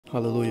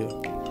Hallelujah.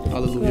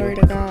 Hallelujah. Glory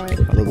to God.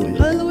 Hallelujah.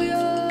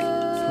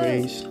 Hallelujah.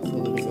 Praise the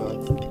living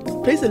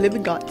God. Praise the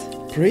living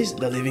God. Praise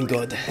the living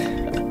God.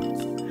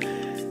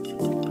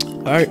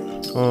 All right.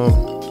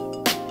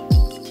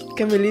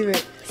 Can't believe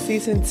it.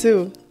 Season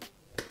 2.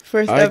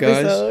 First All right,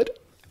 episode. guys.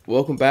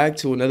 Welcome back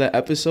to another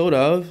episode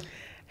of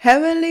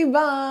Heavenly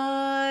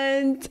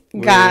Bond.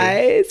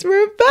 Guys,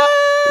 we're back.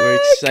 We're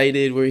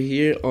excited. We're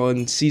here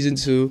on season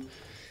 2.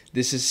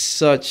 This is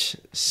such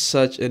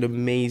an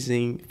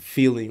amazing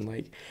feeling.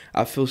 Like,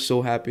 I feel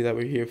so happy that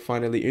we're here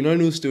finally in our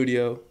new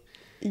studio,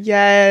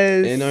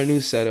 Yes. in our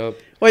new setup.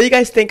 What do you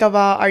guys think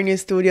about our new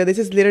studio? This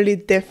is literally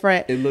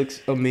different. It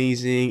looks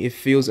amazing. It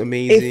feels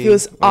amazing. It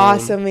feels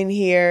awesome in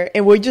here.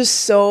 And we're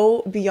just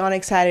so beyond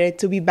excited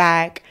to be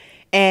back.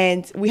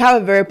 And we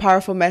have a very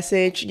powerful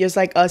message, just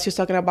like us, just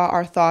talking about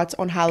our thoughts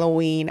on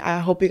Halloween. I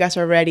hope you guys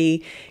are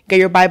ready. Get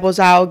your Bibles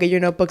out, get your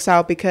notebooks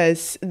out,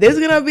 because this is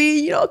going to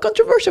be,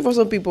 controversial for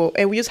some people.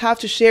 And we just have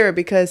to share it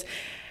because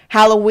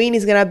Halloween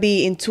is going to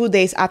be in 2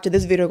 days after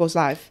this video goes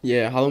live.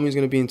 Yeah, Halloween is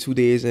going to be in 2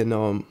 days. And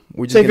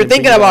we're just So if you're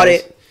thinking about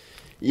it.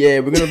 Yeah,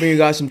 we're going to bring you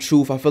guys some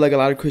truth. I feel like a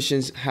lot of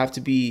Christians have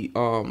to be,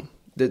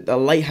 the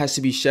light has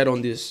to be shed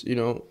on this,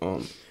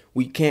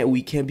 We can't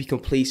be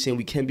complacent.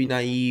 We can't be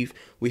naive.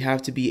 We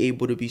have to be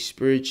able to be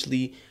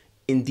spiritually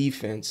in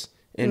defense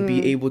and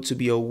be able to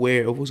be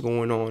aware of what's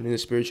going on in the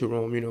spiritual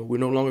realm. We're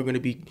no longer going to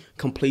be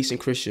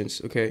complacent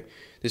Christians, okay?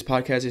 This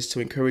podcast is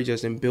to encourage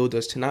us and build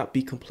us to not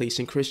be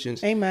complacent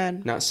Christians.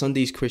 Amen. Not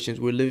Sundays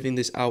Christians. We're living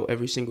this out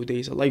every single day.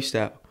 It's a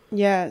lifestyle.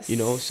 Yes.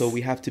 So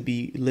we have to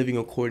be living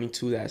according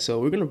to that. So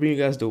we're going to bring you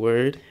guys the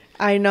word.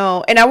 I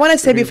know. And I want to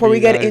say before we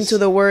get into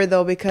the word,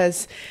 though,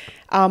 because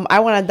I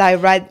want to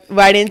dive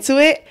right into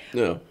it.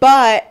 Yeah.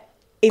 But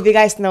if you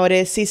guys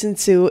notice, season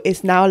 2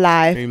 is now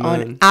live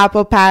on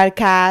Apple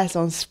Podcasts,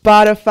 on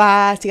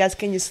Spotify. So you guys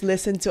can just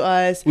listen to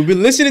us. We've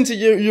been listening to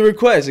your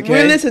requests,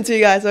 okay? We listen to you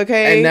guys,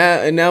 okay?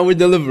 And now we're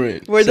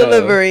delivering. We're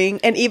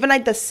delivering. And even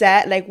like the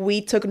set, like we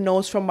took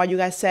notes from what you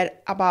guys said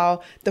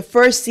about the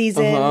first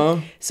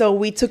season. So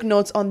we took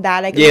notes on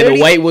that. Like the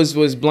white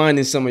was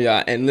blinding some of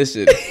y'all. And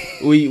listen,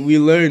 we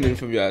learning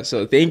from y'all.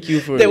 So thank you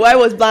for the white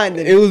was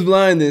blinding. It was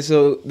blinding.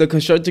 So the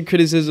constructive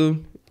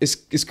criticism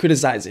is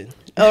criticizing.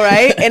 All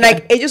right. And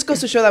like it just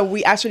goes to show that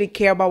we actually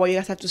care about what you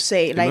guys have to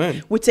say. Like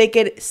Amen. We take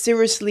it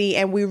seriously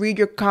and we read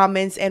your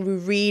comments and we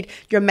read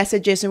your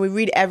messages and we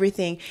read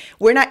everything.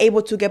 We're not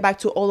able to get back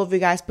to all of you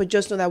guys, but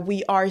just know that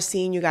we are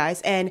seeing you guys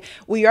and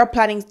we are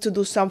planning to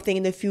do something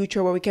in the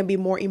future where we can be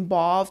more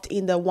involved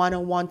in the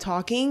one-on-one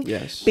talking.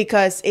 Yes.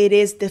 Because it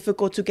is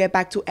difficult to get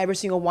back to every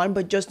single one,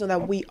 but just know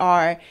that we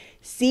are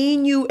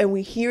seeing you and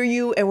we hear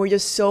you and we're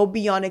just so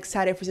beyond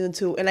excited for season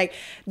 2. And like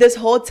this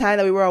whole time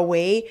that we were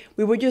away,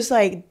 we were just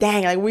like,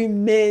 dang, like we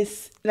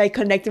miss like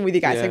connecting with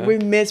you guys. Like we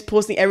miss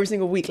posting every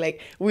single week.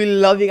 Like we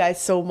love you guys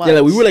so much. Yeah,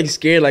 like we were like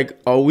scared, like,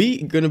 are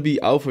we gonna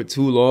be out for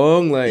too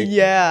long? Like,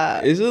 yeah,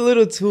 it's a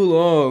little too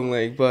long.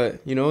 Like,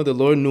 but the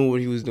Lord knew what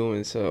he was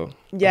doing. So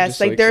yes,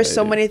 like there's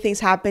so many things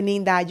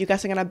happening that you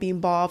guys are gonna be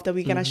involved that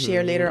we're gonna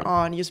share later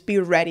on. Just be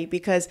ready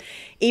because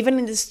even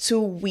in this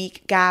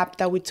 2-week gap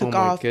that we took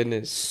off,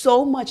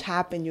 so much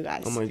happened, you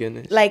guys. Oh my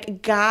goodness.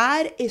 Like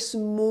God is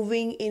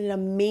moving in an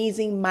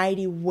amazing,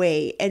 mighty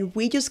way, and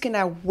we just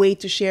cannot wait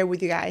to share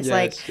with you guys.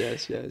 Yes,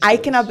 I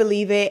cannot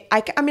believe it.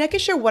 I can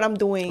share what I'm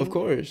doing. Of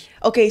course.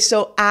 Okay,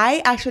 so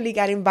I actually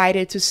got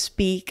invited to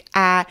speak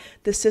at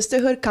the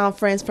Sisterhood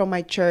Conference from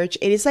my church.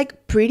 It is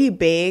like pretty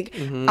big.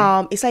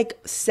 It's like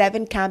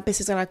 7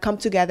 campuses gonna come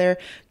together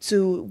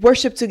to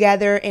worship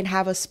together and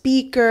have a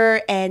speaker,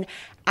 and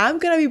I'm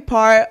gonna be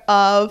part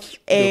of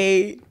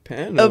a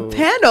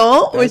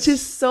panel, which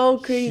is so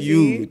crazy.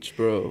 Huge,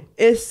 bro.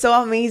 It's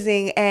so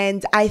amazing.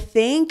 And I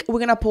think we're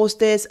gonna post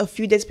this a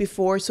few days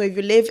before. So if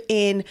you live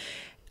in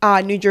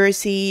New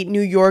Jersey,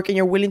 New York, and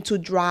you're willing to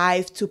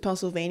drive to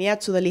Pennsylvania,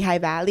 to the Lehigh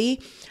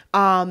Valley,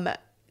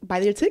 buy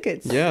your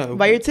tickets. Yeah.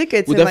 Buy your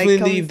tickets. We'll definitely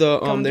leave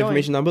the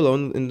information down below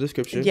in the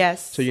description.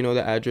 Yes. So you know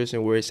the address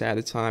and where it's at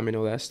the time and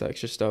all that stuff,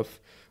 extra stuff.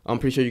 I'm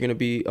pretty sure you're going to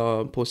be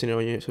posting it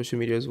on your social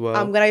media as well.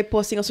 I'm going to be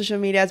posting on social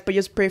medias, but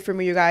just pray for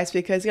me, you guys,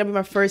 because it's going to be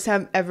my first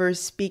time ever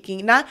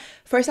speaking. Not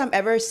first time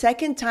ever,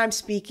 second time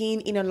speaking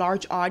in a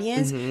large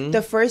audience.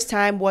 The first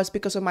time was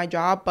because of my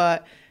job,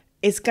 but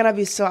it's going to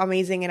be so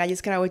amazing, and I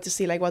just cannot wait to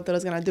see like what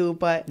Dora's going to do.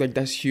 But like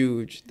that's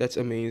huge. That's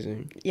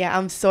amazing. Yeah,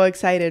 I'm so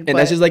excited. And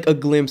that's just like a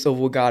glimpse of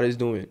what God is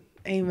doing.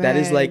 Amen. That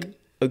is like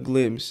a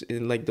glimpse,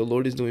 and like the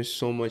Lord is doing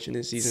so much in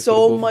this season.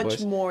 So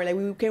much more. Like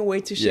we can't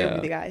wait to share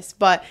with you guys.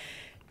 But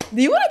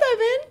do you want to dive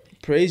in?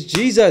 Praise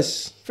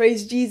Jesus.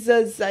 Praise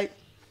Jesus.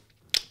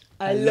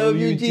 I love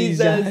you,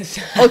 Jesus.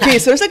 Okay,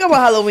 so let's talk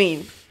about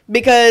Halloween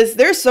because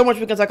there's so much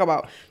we can talk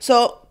about.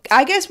 So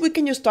I guess we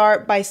can just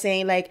start by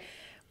saying like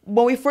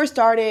when we first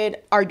started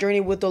our journey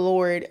with the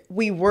Lord,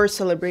 we were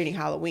celebrating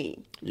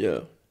Halloween.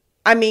 Yeah.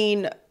 I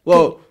mean,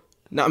 well,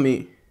 not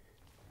me.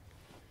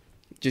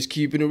 Just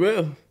keeping it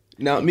real.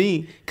 Not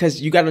me.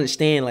 Because you got to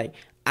understand, like,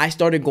 I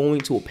started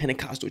going to a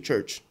Pentecostal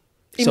church.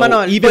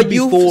 Imanon, even but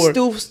you before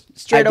still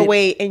straight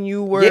away and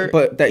you were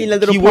but that in the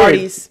little keyword,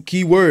 parties.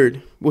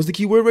 Keyword. What's the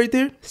keyword right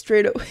there?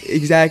 Straight away.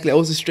 Exactly. I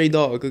was a stray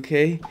dog,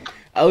 okay?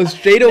 I was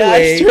straight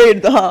away.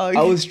 Straight dog.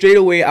 I was straight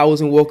away. I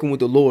wasn't walking with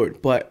the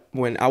Lord. But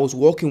when I was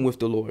walking with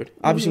the Lord,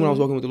 obviously when I was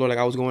walking with the Lord, like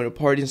I was going to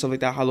parties and stuff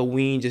like that,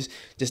 Halloween, just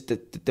the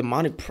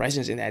demonic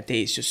presence in that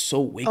day is just so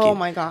wicked. Oh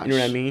my gosh. You know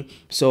what I mean?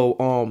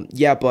 So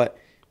yeah, but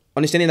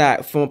understanding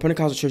that from a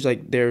Pentecostal church,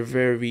 like they're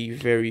very,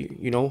 very,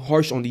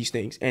 harsh on these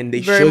things, and they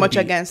very should much be,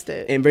 against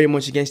it, and very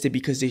much against it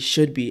because they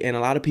should be. And a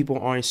lot of people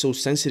aren't so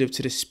sensitive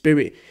to the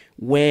spirit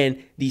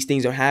when these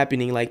things are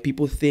happening. Like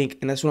people think,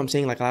 and that's what I'm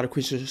saying, like a lot of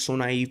Christians are so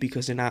naive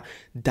because they're not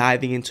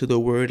diving into the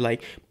word,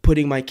 like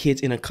putting my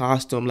kids in a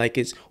costume like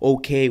it's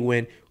okay.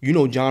 When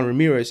John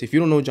Ramirez, if you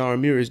don't know John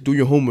Ramirez, do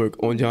your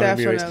homework on John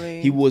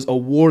Ramirez. He was a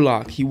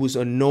warlock, he was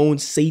a known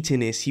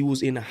Satanist, he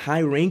was in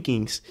high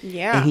rankings,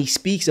 and he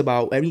speaks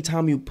about every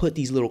time you put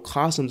these little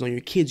costumes on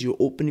your kids, you're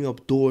opening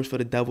up doors for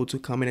the devil to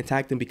come and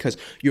attack them because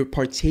you're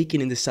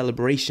partaking in the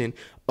celebration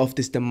of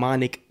this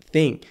demonic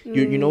thing.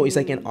 It's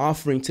like an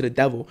offering to the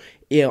devil.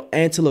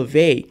 Anton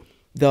LaVey,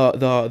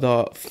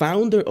 the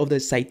founder of the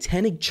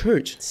Satanic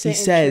Church, he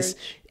says,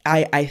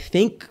 I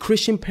thank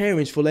Christian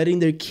parents for letting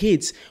their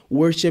kids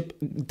worship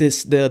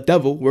the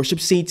devil, worship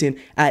Satan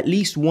at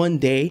least one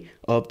day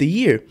of the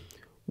year.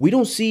 We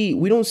don't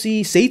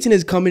see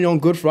Satanists coming on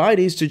Good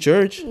Fridays to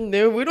church.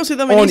 No, we don't see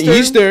them on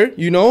Easter.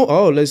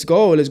 Let's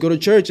go to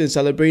church and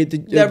celebrate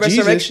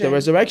the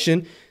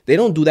resurrection. They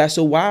don't do that.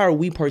 So why are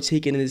we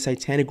partaking in this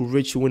satanic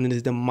ritual and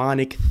this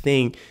demonic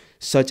thing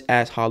such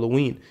as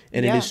Halloween?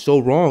 And it is so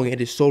wrong.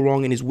 It is so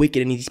wrong and it's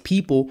wicked. And these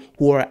people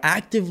who are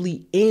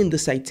actively in the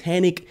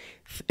satanic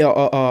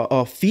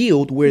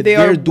field where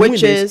they're doing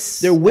this,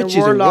 they're witches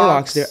and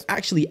warlocks. They're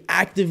actually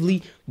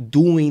actively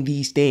doing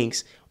these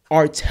things,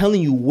 are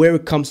telling you where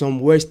it comes from,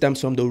 where it stems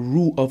from, the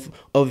root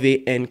of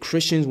it. And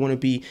Christians want to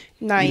be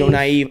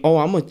naive. Oh,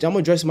 I'm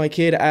gonna dress my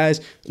kid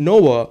as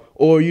Noah,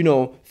 or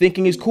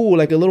thinking it's cool,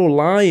 like a little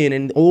lion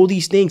and all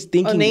these things,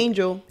 thinking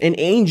an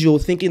angel,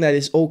 thinking that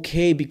it's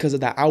okay because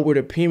of the outward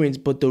appearance.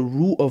 But the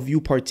root of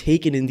you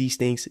partaking in these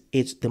things,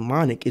 it's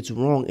demonic, it's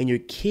wrong, and your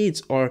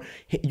kids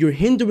you're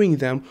hindering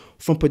them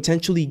from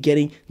potentially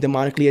getting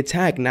demonically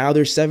attacked. Now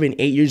they're 7,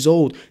 8 years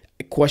old,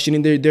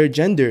 questioning their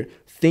gender,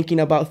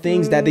 thinking about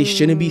things that they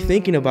shouldn't be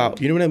thinking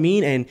about. You know what I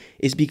mean? And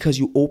it's because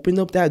you opened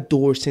up that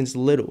door since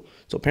little.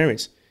 So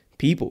parents,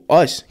 people,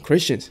 us,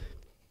 Christians,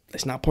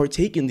 let's not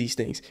partake in these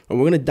things. And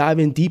we're going to dive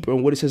in deeper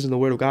on what it says in the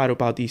Word of God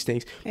about these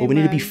things. But we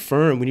need to be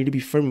firm. We need to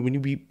be firm. We need to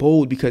be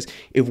bold, because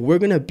if we're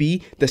going to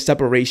be the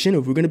separation,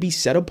 if we're going to be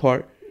set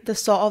apart, the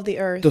salt of the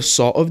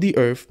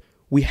earth,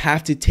 we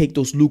have to take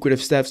those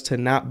lucrative steps to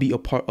not be a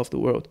part of the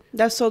world.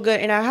 That's so good.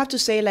 And I have to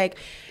say, like,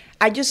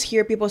 I just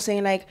hear people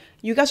saying, like,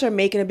 you guys are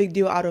making a big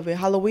deal out of it.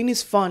 Halloween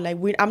is fun. Like,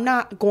 I'm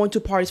not going to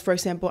parties, for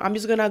example. I'm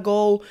just going to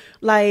go,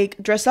 like,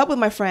 dress up with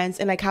my friends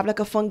and, like, have, like,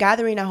 a fun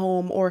gathering at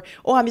home. Or,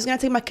 I'm just going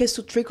to take my kids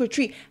to trick or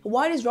treat.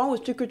 What is wrong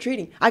with trick or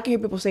treating? I can hear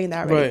people saying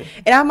that already. Right.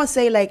 And I'm going to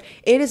say, like,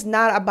 it is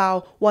not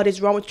about what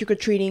is wrong with trick or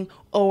treating,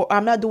 or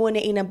I'm not doing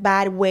it in a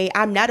bad way.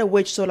 I'm not a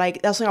witch, so,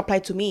 like, that's not apply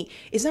to me.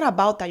 It's not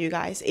about that, you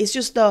guys. It's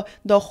just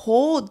the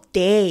whole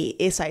day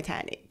is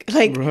satanic.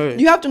 Like,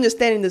 you have to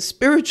understand, in the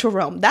spiritual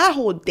realm, that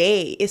whole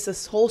day is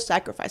a whole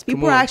sacrifice.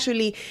 People are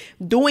actually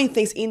doing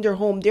things in their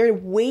home. They're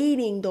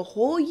waiting the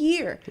whole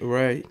year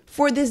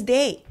for this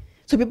day,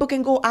 so people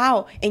can go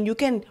out and you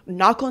can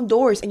knock on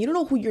doors and you don't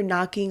know who you're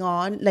knocking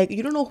on. Like,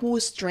 you don't know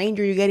who's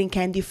stranger you're getting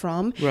candy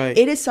from.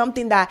 It is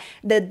something that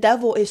the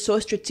devil is so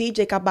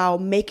strategic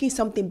about, making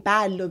something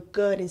bad look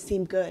good and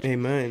seem good.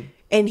 Amen.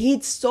 And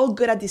he's so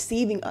good at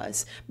deceiving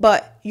us.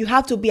 But you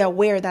have to be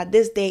aware that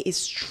this day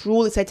is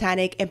truly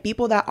satanic, and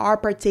people that are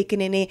partaking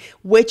in it,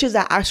 witches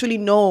that actually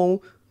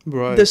know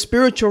the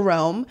spiritual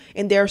realm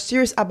and they're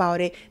serious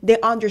about it, they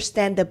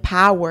understand the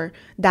power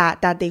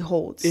that they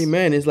hold.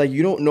 Amen. It's like,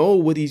 you don't know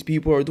what these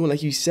people are doing.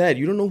 Like you said,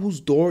 you don't know whose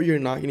door you're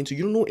knocking into.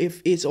 You don't know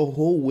if it's a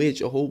whole witch,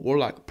 a whole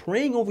warlock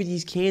praying over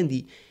these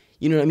candy.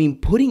 You know what I mean?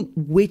 Putting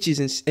witches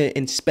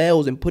and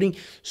spells and putting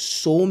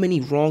so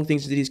many wrong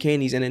things into these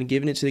candies and then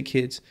giving it to the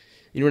kids.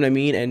 You know what I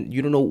mean? And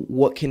you don't know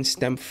what can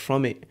stem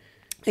from it.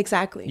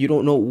 Exactly. You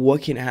don't know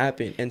what can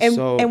happen.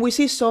 And we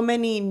see so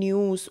many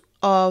news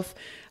of,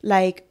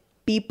 like,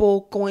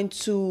 people going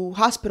to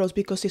hospitals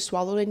because they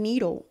swallowed a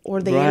needle,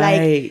 or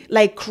they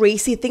like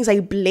crazy things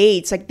like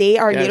blades. Like, they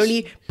are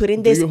literally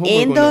putting this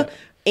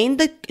in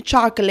the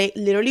chocolate.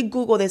 Literally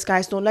Google this,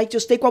 guys. Don't, like,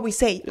 just take what we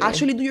say.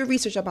 Actually do your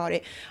research about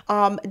it.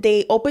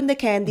 They open the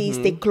candies,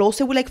 they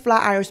close it with, like,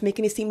 flat irons,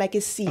 making it seem like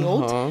it's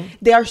sealed.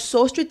 They are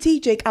so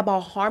strategic about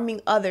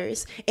harming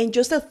others, and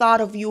just the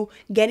thought of you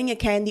getting a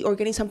candy or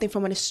getting something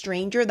from a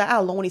stranger, that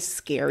alone is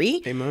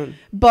scary. Amen.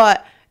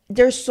 But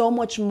there's so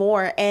much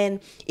more. And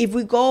if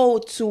we go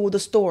to the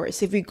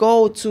stores, if we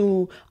go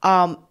to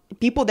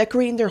people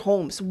decorating their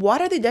homes,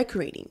 what are they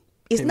decorating?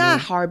 It's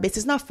not harvest,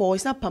 it's not fall,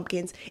 it's not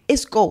pumpkins,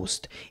 it's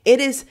ghost. It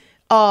is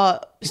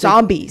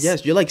zombies.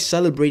 Yes, you're like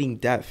celebrating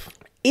death.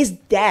 It's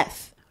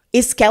death.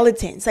 It's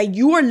skeletons. Like,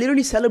 you are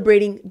literally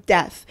celebrating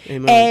death.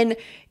 Amen. And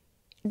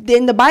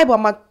in the Bible,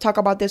 I'm gonna talk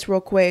about this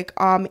real quick.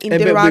 In And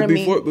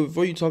Deuteronomy.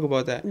 before you talk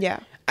about that, Yeah.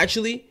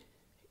 actually,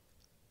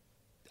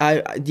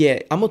 I'm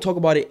gonna talk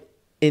about it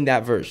in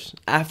that verse,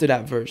 after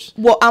that verse.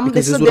 Well, because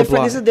this is a would different.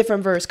 apply. This is a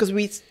different verse because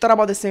we thought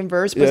about the same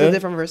verse, but it's Yeah. a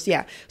different verse.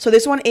 Yeah. So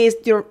this one is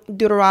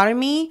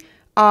Deuteronomy,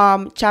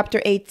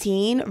 chapter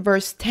 18,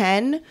 verse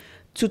 10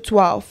 to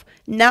 12.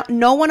 Now,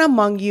 no one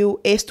among you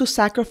is to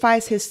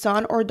sacrifice his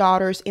son or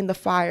daughters in the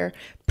fire.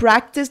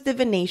 Practice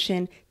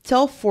divination.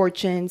 Tell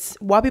fortunes.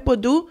 What people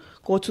do?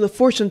 Go to the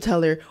fortune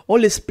teller or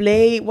let's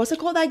play. What's it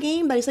called, that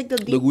game? That is like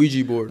The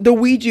Ouija board. The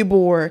Ouija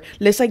board.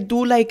 Let's like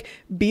do like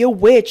be a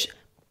witch.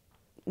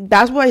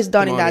 That's what is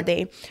done in that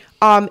day.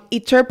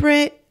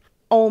 Interpret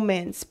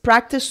omens,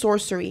 practice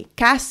sorcery,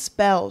 cast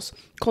spells,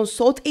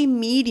 consult a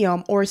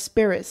medium or a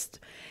spirit,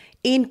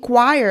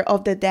 inquire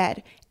of the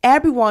dead.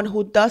 Everyone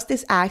who does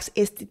this act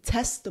is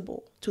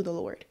detestable to the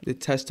Lord.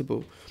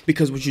 Detestable.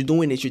 Because what you're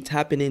doing is you're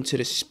tapping into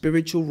the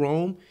spiritual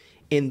realm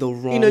in the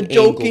wrong In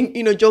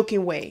a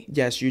joking way.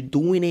 Yes, you're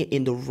doing it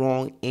in the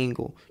wrong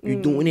angle.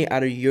 You're doing it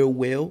out of your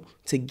will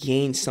to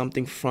gain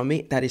something from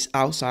it that is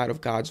outside of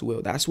God's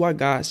will. That's why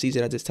God sees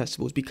it as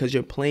detestable. It's because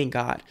you're playing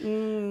God.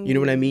 You know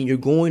what I mean? You're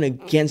going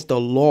against the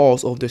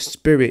laws of the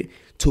spirit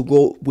to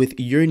go with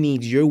your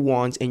needs, your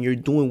wants, and you're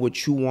doing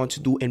what you want to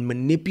do and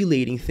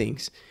manipulating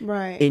things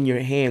in your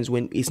hands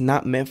when it's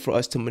not meant for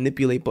us to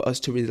manipulate, but us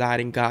to reside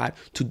in God,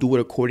 to do it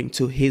according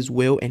to his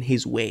will and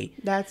his way.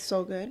 That's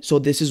so good. So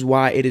this is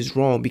why it is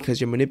wrong,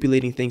 because you're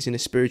manipulating things in the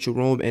spiritual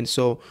realm. And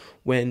so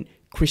when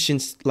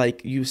Christians,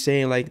 like you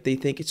saying, like they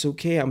think it's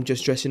okay, I'm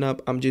just dressing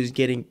up, I'm just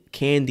getting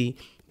candy.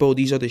 Bro,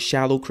 these are the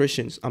shallow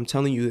Christians. I'm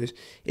telling you this.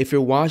 If you're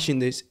watching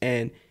this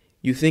and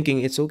you're thinking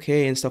it's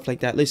okay and stuff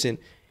like that, listen,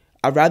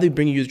 I'd rather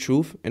bring you the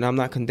truth, and I'm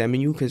not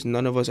condemning you because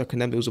none of us are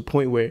condemned. There was a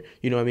point where,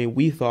 you know what I mean,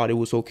 we thought it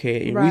was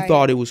okay and we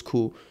thought it was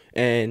cool.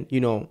 And,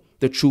 you know,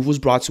 the truth was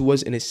brought to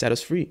us and it set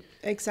us free.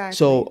 Exactly.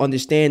 So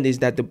understand is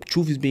that the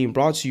truth is being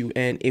brought to you.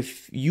 And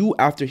if you,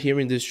 after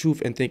hearing this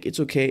truth and think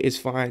it's okay, it's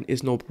fine,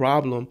 it's no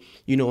problem,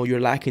 you know, you're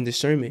lacking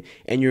discernment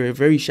and you're a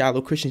very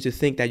shallow Christian to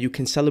think that you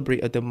can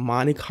celebrate a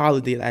demonic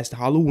holiday as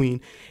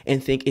Halloween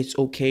and think it's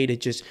okay to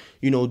just,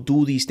 you know,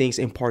 do these things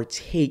and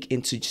partake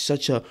into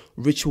such a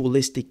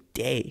ritualistic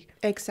day.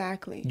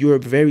 Exactly. You're a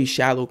very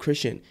shallow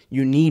Christian.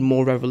 You need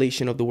more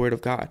revelation of the word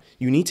of God.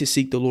 You need to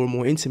seek the Lord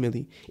more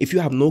intimately. If you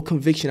have no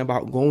conviction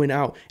about going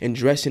out and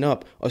dressing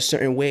up a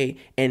certain way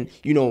and,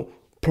 you know,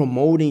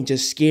 promoting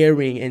just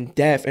scaring and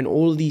death and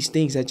all of these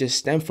things that just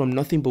stem from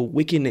nothing but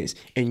wickedness,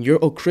 and you're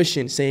a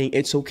Christian saying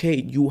it's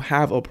okay, you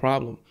have a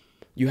problem.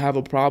 You have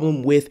a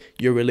problem with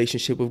your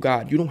relationship with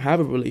God. You don't have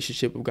a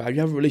relationship with God.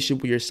 You have a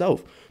relationship with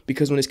yourself,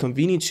 because when it's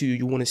convenient to you,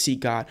 you want to seek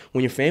God.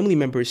 When your family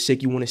member is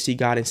sick, you want to see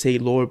God and say,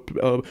 Lord,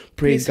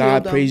 praise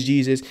God, praise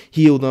Jesus,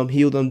 heal them,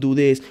 do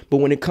this. But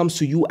when it comes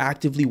to you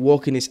actively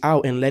walking this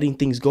out and letting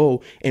things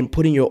go and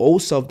putting your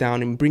old self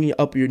down and bringing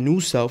up your new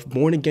self,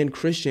 born again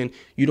Christian,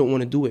 you don't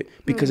want to do it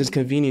because it's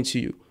convenient to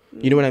you.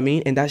 You know what I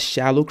mean? And that's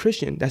shallow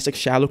Christian. That's like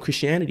shallow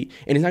Christianity.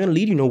 And it's not going to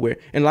lead you nowhere.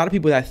 And a lot of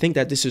people that think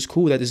that this is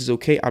cool, that this is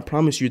okay, I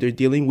promise you, they're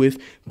dealing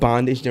with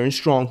bondage. They're in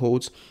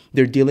strongholds.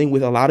 They're dealing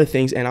with a lot of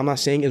things. And I'm not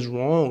saying it's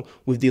wrong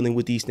with dealing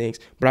with these things,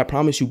 but I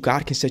promise you,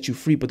 God can set you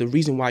free. But the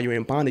reason why you're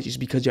in bondage is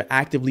because you're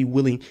actively,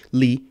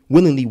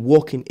 willingly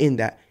walking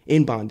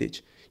in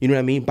bondage. You know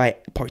what I mean? By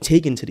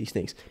partaking to these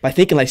things. By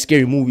thinking like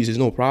scary movies is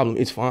no problem.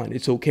 It's fine.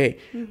 It's okay.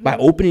 By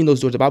opening those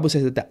doors. The Bible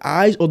says that the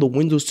eyes are the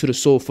windows to the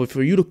soul.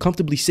 For you to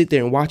comfortably sit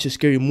there and watch a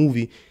scary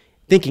movie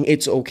thinking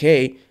it's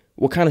okay,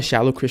 what kind of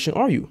shallow Christian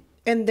are you?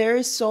 And there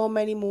is so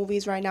many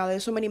movies right now.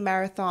 There's so many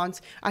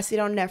marathons. I see it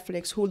on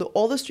Netflix, Hulu,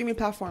 all the streaming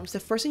platforms.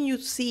 The first thing you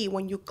see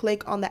when you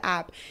click on the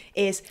app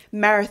is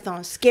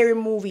marathons, scary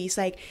movies.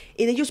 Like,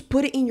 they just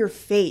put it in your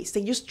face.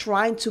 They're just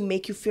trying to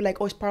make you feel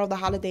like, oh, it's part of the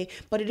holiday.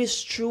 But it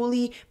is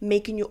truly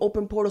making you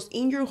open portals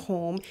in your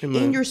home,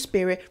 in your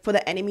spirit, for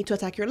the enemy to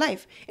attack your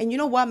life. And you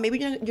know what? Maybe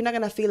you're not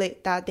going to feel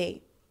it that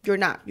day. You're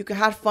not. You could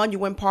have fun. You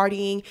went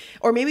partying.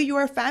 Or maybe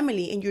you're a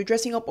family and you're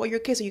dressing up all your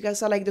kids. So you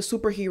guys are like the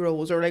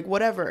superheroes or like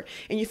whatever.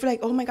 And you feel like,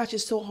 oh my gosh,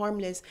 it's so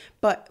harmless.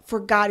 But for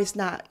God, it's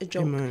not a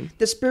joke. Amen.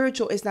 The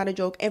spiritual is not a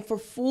joke. And for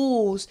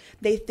fools,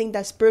 they think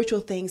that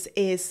spiritual things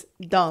is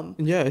dumb.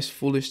 Yeah, it's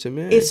foolish to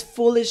man. It's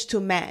foolish to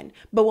man.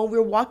 But when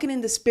we're walking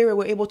in the spirit,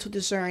 we're able to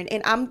discern.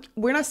 And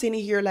we're not sitting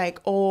here like,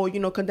 oh,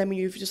 you know, condemning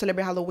you if you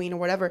celebrate Halloween or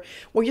whatever.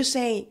 We're just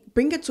saying,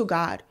 bring it to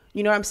God.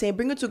 You know what I'm saying?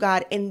 Bring it to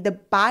God. And the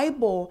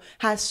Bible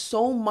has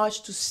so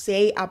much to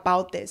say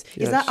about this.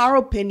 Yes. It's not our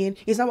opinion.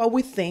 It's not what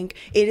we think.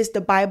 It is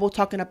the Bible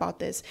talking about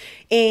this.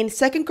 In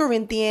 2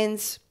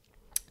 Corinthians,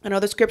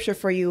 another scripture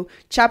for you,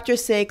 chapter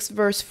 6,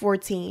 verse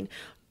 14.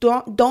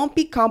 Don't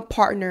become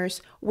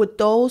partners with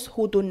those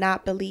who do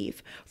not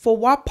believe. For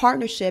what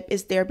partnership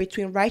is there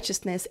between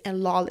righteousness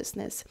and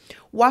lawlessness?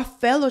 What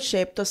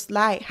fellowship does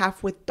light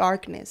have with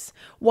darkness?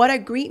 What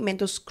agreement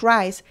does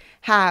Christ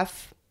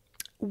have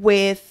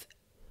with,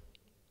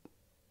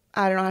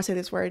 I don't know how to say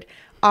this word,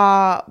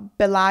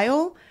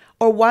 Belial?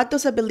 Or what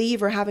does a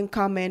believer have in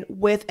common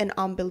with an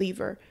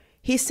unbeliever?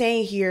 He's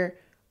saying here,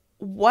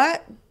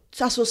 what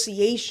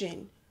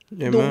association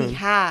do we Amen.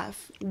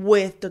 have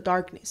with the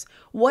darkness?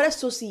 What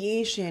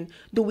association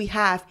do we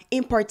have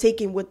in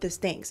partaking with these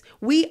things?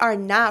 We are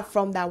not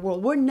from that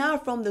world. We're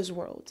not from this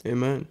world.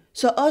 Amen.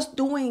 So us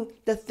doing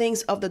the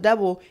things of the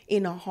devil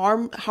in a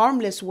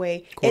harmless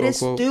way, Quote it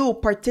is unquote. still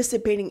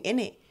participating in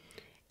it.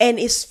 And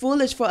it's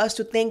foolish for us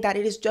to think that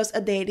it is just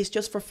a day, it is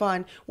just for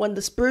fun, when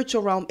the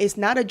spiritual realm is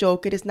not a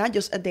joke, it is not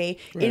just a day,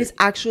 Right. it is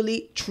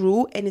actually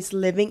true and it's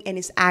living and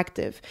it's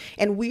active.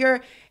 And we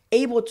are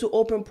able to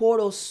open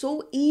portals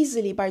so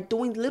easily by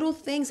doing little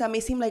things that may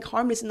seem like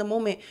harmless in the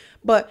moment,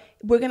 but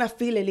we're going to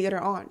feel it later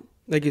on.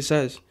 Like it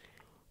says,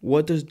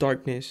 what does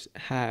darkness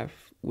have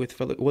with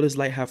what does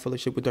light have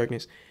fellowship with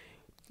darkness?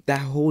 That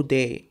whole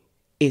day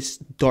is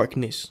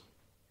darkness.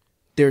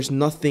 There's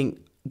nothing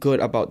good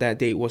about that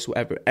day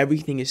whatsoever.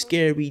 Everything is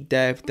scary,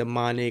 death,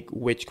 demonic,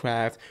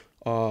 witchcraft,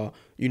 all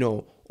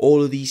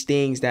of these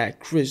things, that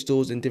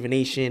crystals and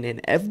divination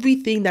and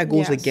everything that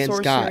goes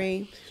against sorcery.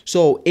 God.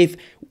 So if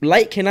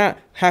light cannot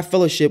have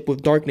fellowship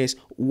with darkness,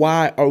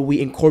 why are we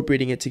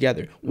incorporating it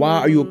together? Why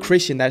are you a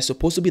Christian that is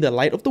supposed to be the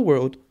light of the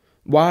world?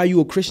 Why are you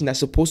a Christian that's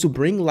supposed to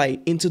bring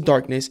light into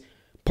darkness,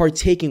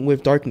 partaking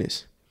with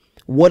darkness?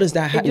 What does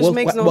that have?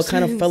 What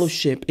kind of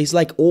fellowship? It's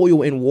like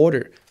oil and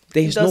water.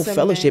 There's no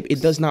fellowship.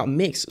 It does not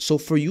mix. So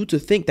for you to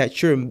think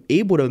that you're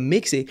able to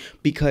mix it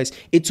because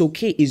it's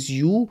okay is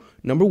you,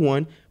 number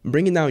one,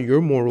 bringing down your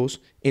morals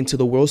into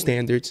the world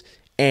standards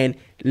and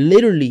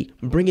literally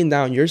bringing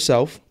down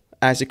yourself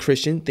as a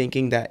Christian,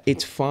 thinking that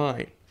it's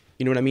fine.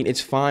 You know what I mean? It's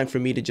fine for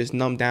me to just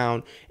numb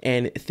down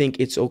and think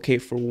it's okay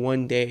for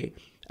one day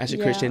as a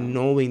Christian,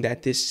 knowing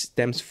that this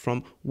stems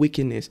from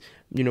wickedness.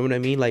 You know what I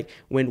mean? Like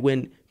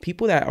when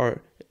people that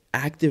are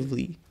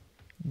actively,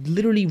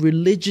 literally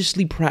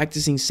religiously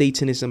practicing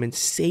Satanism and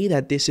say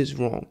that this is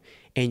wrong,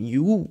 and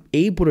you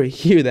able to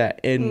hear that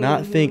and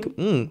not think,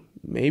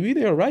 maybe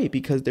they're right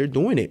because they're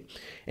doing it.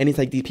 And it's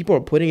like these people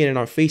are putting it in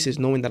our faces,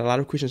 knowing that a lot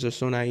of Christians are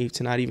so naive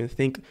to not even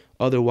think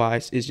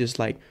otherwise. It's just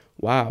like,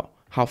 wow,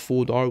 how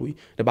fooled are we?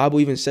 The Bible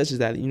even says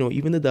that,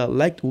 even the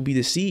elect will be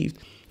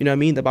deceived. You know what I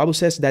mean? The Bible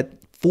says that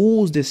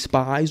fools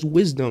despise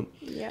wisdom.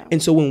 Yeah.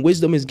 And so when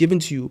wisdom is given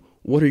to you,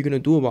 what are you going to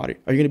do about it?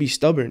 Are you going to be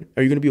stubborn?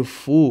 Are you going to be a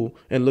fool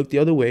and look the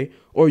other way?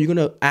 Or are you going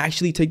to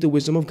actually take the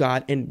wisdom of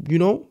God and,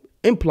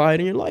 imply it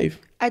in your life?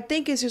 I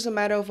think it's just a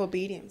matter of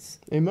obedience.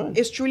 Amen.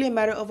 It's truly a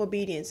matter of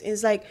obedience.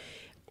 It's like,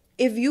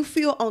 if you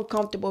feel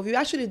uncomfortable, if you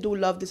actually do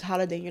love this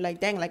holiday, you're like,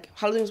 dang, like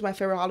Halloween is my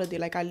favorite holiday.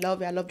 Like, I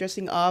love it. I love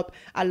dressing up.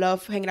 I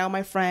love hanging out with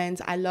my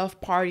friends. I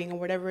love partying or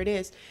whatever it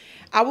is.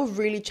 I would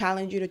really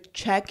challenge you to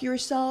check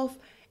yourself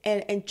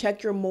and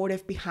check your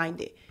motive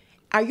behind it.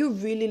 Are you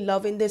really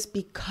loving this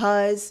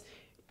because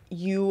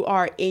you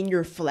are in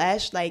your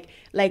flesh? Like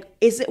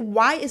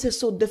why is it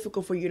so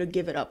difficult for you to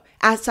give it up?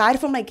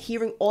 Aside from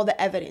hearing all the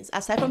evidence,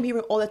 aside from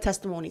hearing all the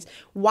testimonies,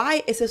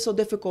 why is it so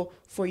difficult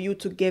for you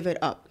to give it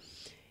up?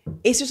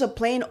 It's just a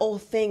plain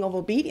old thing of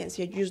obedience.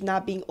 You're just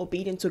not being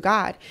obedient to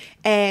God.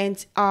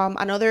 And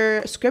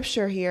another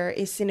scripture here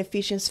is in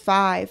Ephesians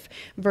 5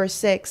 verse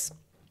 6.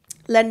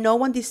 Let no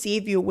one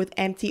deceive you with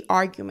empty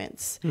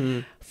arguments.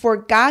 For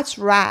God's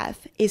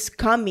wrath is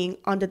coming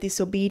on the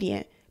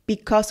disobedient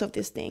because of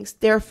these things.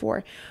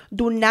 Therefore,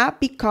 do not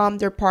become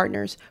their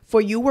partners, for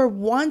you were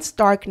once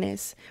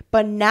darkness,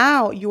 but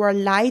now you are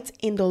light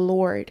in the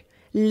Lord.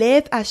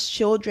 Live as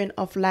children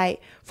of light,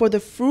 for the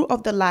fruit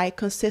of the light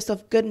consists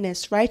of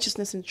goodness,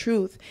 righteousness, and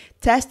truth,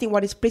 testing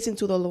what is pleasing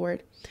to the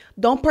Lord.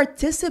 Don't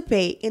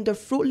participate in the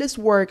fruitless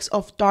works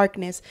of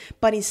darkness,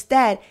 but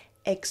instead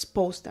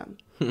expose them.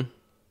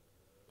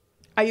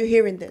 Are you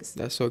hearing this?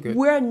 That's so good.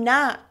 We're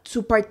not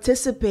to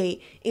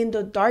participate in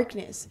the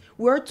darkness.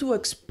 We're to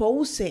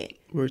expose it.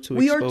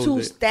 We are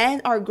to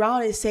stand our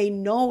ground and say,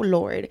 no,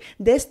 Lord,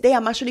 this day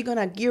I'm actually going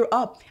to gear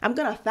up. I'm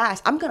going to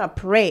fast. I'm going to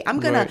pray. I'm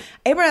going to,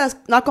 everybody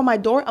that's knock on my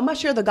door, I'm going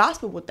to share the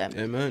gospel with them.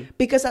 Amen.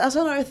 Because that's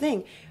another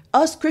thing.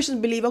 Us Christians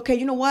believe, okay,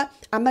 you know what?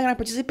 I'm not going to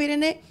participate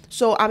in it.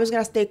 So I'm just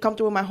going to stay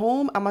comfortable in my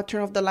home. I'm going to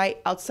turn off the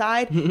light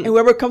outside. And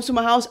whoever comes to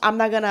my house, I'm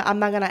not going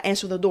to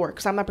answer the door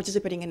because I'm not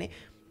participating in it.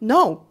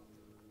 No.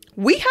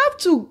 We have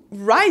to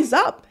rise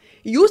up.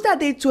 Use that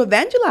day to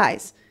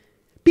evangelize.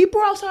 People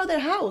are outside of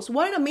their house.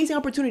 What an amazing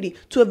opportunity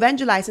to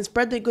evangelize and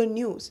spread the good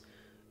news.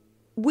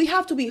 We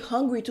have to be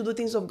hungry to do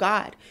things of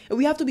God. And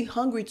we have to be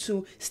hungry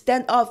to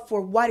stand up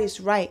for what is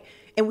right.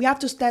 And we have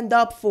to stand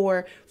up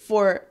for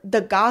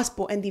the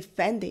gospel and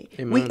defend it.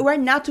 We're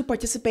not to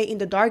participate in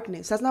the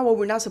darkness. That's not what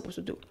we're not supposed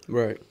to do.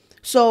 Right.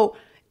 So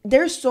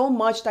there's so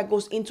much that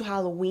goes into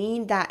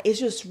Halloween that is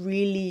just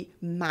really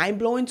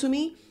mind-blowing to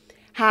me.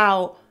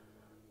 How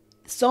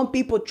some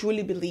people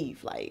truly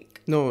believe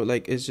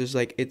it's just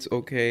it's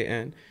okay.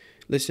 And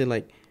listen,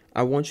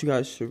 I want you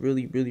guys to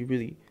really, really,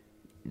 really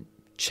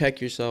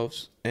check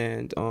yourselves.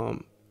 And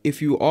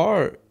if you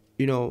are,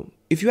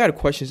 if you had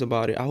questions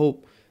about it, I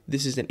hope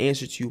this is an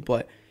answer to you.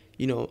 But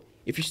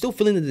if you're still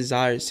feeling the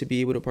desires to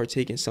be able to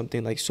partake in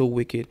something so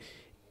wicked,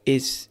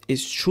 it's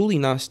truly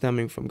not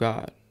stemming from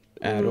God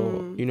at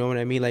all. You know what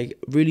I mean?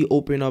 Really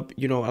open up.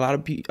 I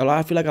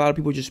feel like a lot of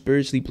people are just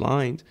spiritually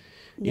blind.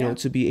 you know,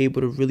 to be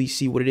able to really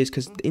see what it is.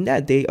 Because in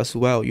that day as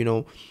well, you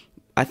know,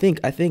 I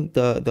think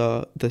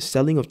the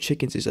selling of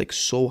chickens is like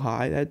so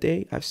high that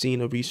day. I've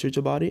seen a research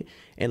about it,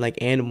 and like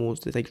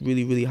animals, it's like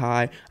really really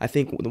high. I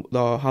think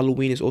the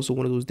Halloween is also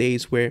one of those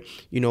days where,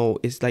 you know,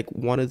 it's like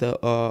one of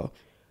those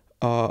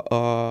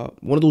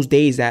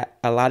days that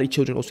a lot of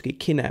children also get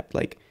kidnapped.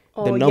 Like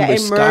the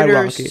numbers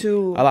skyrocket.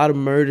 Too. A lot of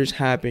murders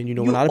happen. You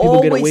know, a lot of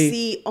people get away. You always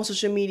see on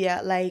social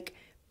media like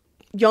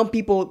young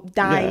people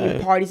dying in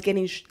parties,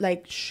 getting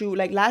shoot.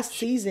 Like last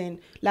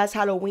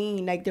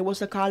Halloween, like there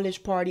was a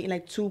college party and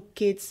like 2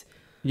 kids,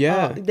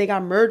 they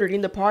got murdered in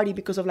the party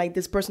because of like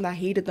this person that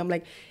hated them.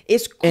 Like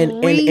it's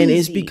crazy. And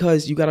it's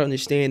because you gotta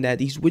understand that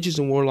these witches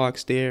and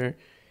warlocks, you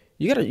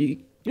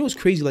know what's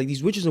crazy? Like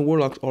these witches and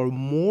warlocks are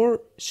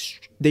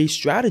they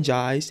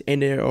strategize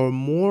and they are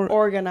more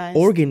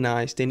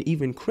organized than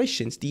even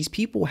Christians. These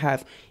people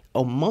have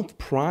a month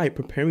prior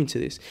preparing to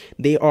this.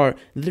 They are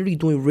literally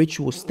doing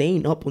rituals,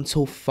 staying up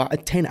until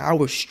 10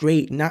 hours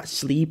straight, not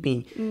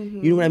sleeping.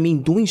 You know what I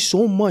mean? Doing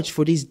so much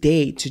for this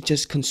day to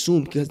just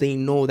consume, because they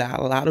know that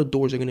a lot of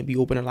doors are going to be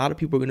open. A lot of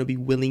people are going to be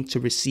willing to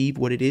receive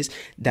what it is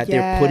that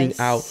they're putting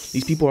out.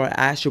 These people are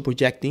astral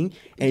projecting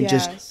and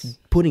just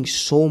putting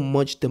so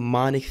much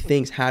demonic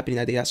things happening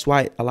that day. That's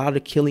why a lot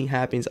of killing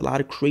happens, a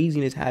lot of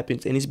craziness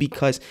happens, and it's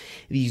because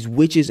these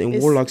witches and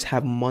warlocks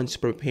have months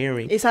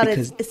preparing. It's at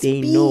because its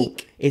they peak. know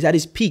it's at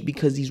its peak,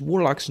 because these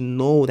warlocks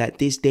know that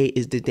this day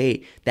is the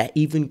day that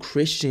even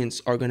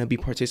Christians are going to be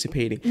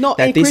participating.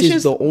 That this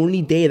is the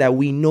only day that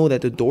we know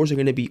that the doors are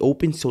going to be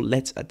open, so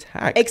let's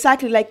attack.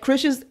 Exactly. Like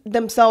Christians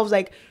themselves,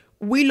 like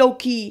we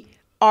low-key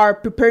are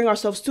preparing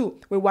ourselves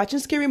too. We're watching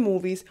scary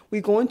movies.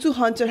 We're going to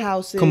haunted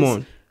houses. Come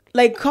on.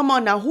 Like, come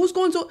on now. Who's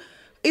going to...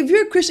 If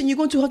you're a Christian, you're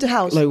going to a haunted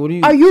house. Like, what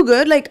are you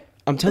good? Like,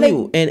 I'm telling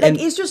you. And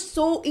it's just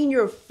so in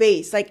your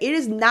face. Like, it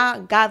is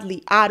not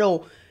godly at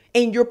all.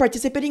 And you're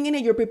participating in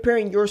it. You're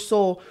preparing your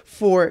soul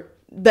for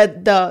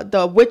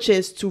the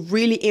witches to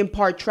really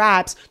impart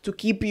traps to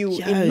keep you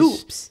in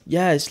loops.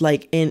 Yes.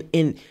 Like,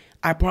 and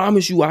I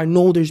promise you, I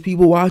know there's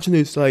people watching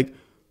this, like,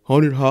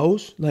 haunted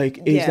house.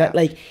 Like, that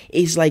like,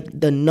 it's like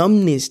the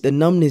numbness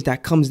that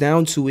comes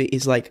down to it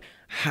is like,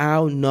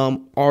 how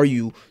numb are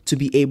you to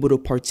be able to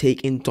partake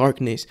in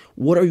darkness?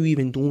 What are you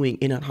even doing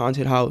in a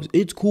haunted house?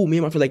 It's cool. Me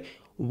and my friend, like,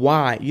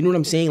 why? You know what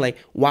I'm saying? Like,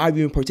 why are you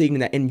even partaking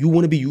in that? And you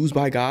want to be used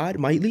by God,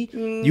 mightily?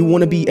 You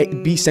want to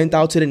be sent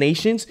out to the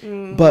nations?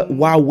 But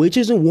while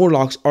witches and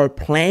warlocks are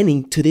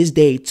planning to this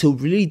day to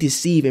really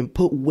deceive and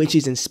put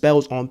witches and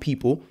spells on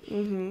people,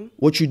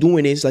 what you're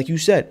doing is, like you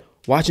said,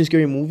 watching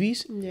scary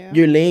movies.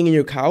 You're laying in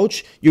your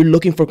couch. You're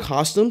looking for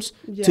costumes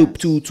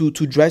to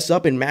dress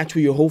up and match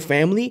with your whole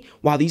family.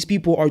 While these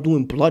people are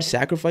doing blood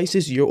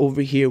sacrifices, you're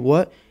over here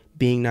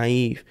being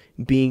naive,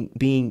 being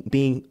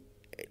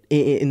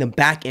in the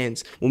back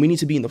ends when we need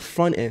to be in the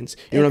front ends.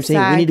 You know what I'm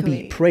saying? We need to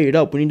be prayed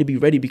up. We need to be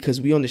ready, because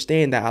we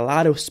understand that a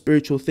lot of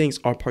spiritual things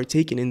are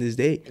partaken in this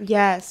day.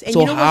 Yes. And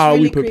so how are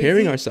we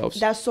preparing ourselves?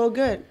 That's so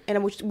good.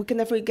 And we can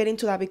definitely get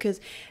into that, because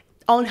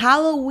on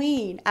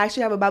Halloween, I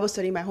actually have a Bible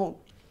study in my home.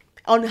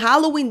 On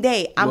Halloween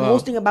day, I'm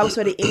hosting a Bible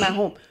study in my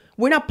home.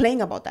 We're not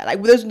playing about that.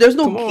 Like, there's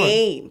no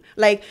game.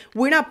 Like,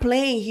 we're not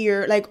playing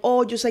here. Like,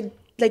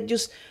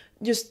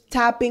 just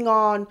tapping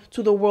on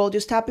to the world,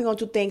 just tapping on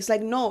to things.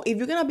 Like, no, if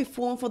you're gonna be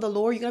fooling for the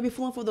Lord, you're gonna be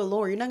fooling for the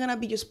Lord. You're not gonna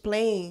be just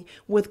playing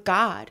with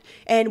God.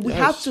 And we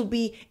have to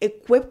be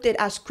equipped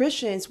as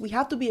Christians. We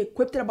have to be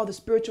equipped about the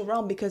spiritual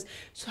realm, because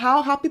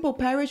how people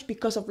perish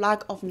because of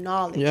lack of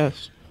knowledge.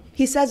 Yes.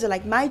 He says it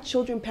like, my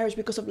children perish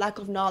because of lack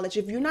of knowledge.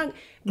 If you're not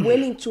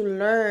willing to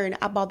learn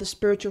about the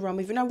spiritual realm,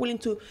 if you're not willing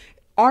to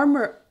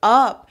armor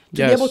up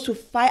to be able to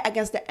fight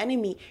against the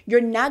enemy, you're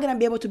not going to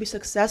be able to be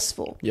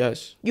successful.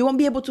 Yes. You won't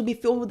be able to be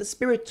filled with the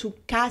Spirit to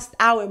cast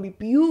out and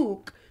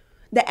rebuke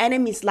the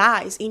enemy's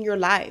lies in your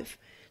life.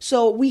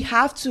 So we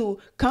have to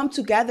come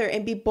together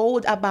and be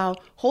bold about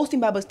hosting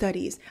Bible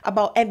studies,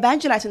 about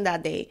evangelizing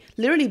that day.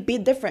 Literally be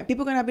different.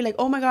 People are going to be like,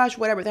 oh my gosh,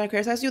 whatever. They're going to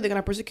criticize you. They're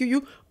going to persecute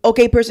you.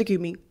 Okay,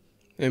 persecute me.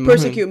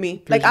 Persecute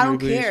me. Like, I don't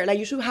care. Like,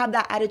 you should have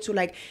that attitude.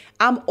 Like,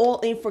 I'm all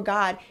in for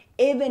God.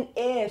 Even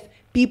if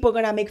people are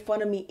going to make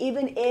fun of me.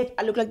 Even if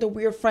I look like the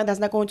weird friend that's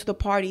not going to the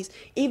parties.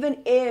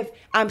 Even if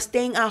I'm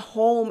staying at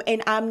home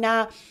and I'm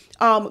not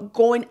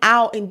going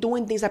out and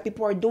doing things that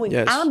people are doing.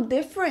 Yes. I'm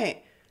different.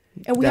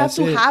 And we have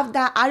to have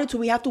that attitude.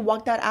 We have to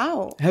walk that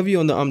out. Heavy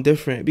on the I'm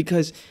different,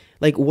 because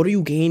like, what are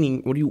you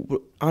gaining?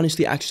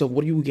 Honestly ask yourself,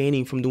 what are you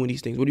gaining from doing these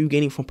things? What are you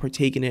gaining from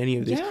partaking in any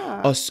of this?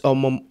 Yeah.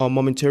 A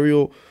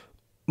momentary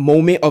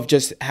moment of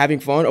just having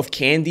fun, of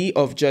candy,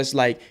 of just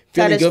like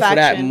feeling good for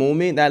that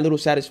moment, that little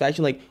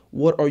satisfaction. Like,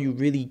 what are you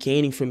really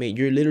gaining from it?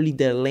 You're literally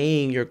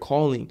delaying your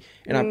calling.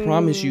 And I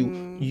promise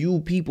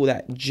you people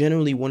that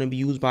generally want to be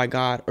used by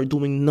God are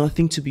doing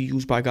nothing to be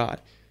used by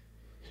God.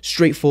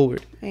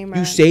 Straightforward. Amen.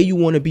 You say you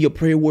want to be a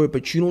prayer warrior,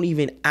 but you don't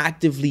even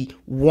actively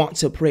want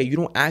to pray. You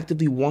don't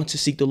actively want to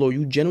seek the Lord.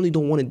 You generally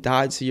don't want to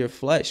die to your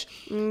flesh,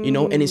 you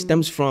know, and it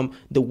stems from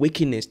the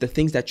wickedness, the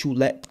things that you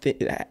let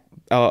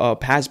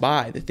pass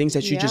by, the things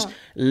that you just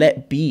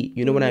let be.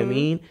 You know what I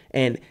mean?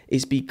 And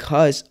it's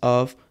because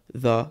of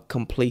the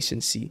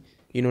complacency.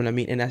 You know what I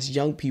mean? And as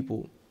young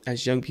people,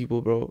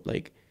 bro,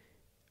 like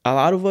a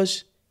lot of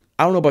us,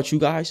 I don't know about you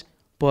guys,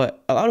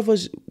 but a lot of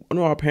us,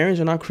 our parents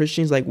are not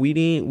Christians. Like we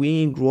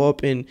didn't grow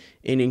up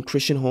in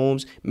Christian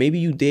homes. Maybe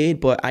you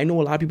did, but I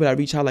know a lot of people that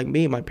reach out like,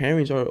 me, my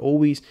parents are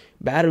always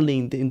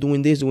battling and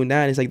doing this, doing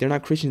that. And it's like, they're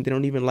not Christians. They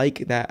don't even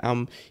like that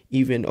I'm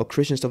even a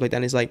Christian, stuff like that.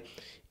 And it's like,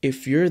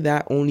 if you're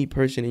that only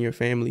person in your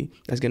family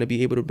that's going to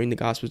be able to bring the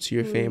gospel to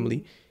your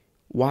family,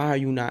 why are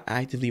you not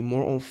actively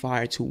more on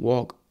fire to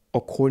walk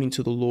according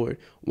to the Lord?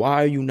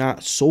 Why are you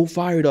not so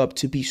fired up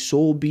to be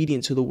so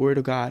obedient to the word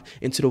of God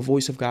and to the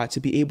voice of God, to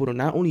be able to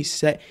not only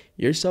set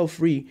yourself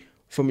free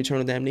from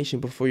eternal damnation,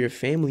 but for your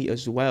family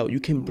as well?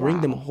 You can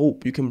bring them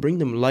hope. You can bring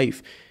them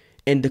life.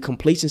 And the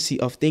complacency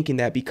of thinking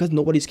that because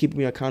nobody's keeping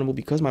me accountable,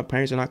 because my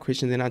parents are not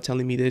Christians, they're not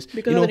telling me this.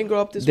 Because I didn't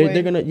grow up this way.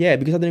 They're gonna,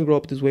 because I didn't grow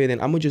up this way,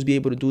 then I'm gonna just be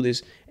able to do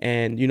this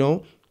and,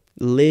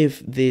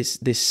 live this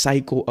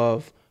cycle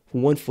of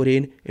one foot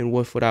in and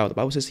one foot out. The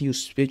Bible says he will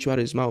spit you out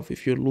of his mouth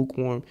if you're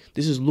lukewarm.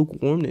 This is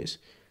lukewarmness.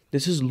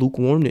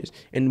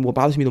 And what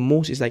bothers me the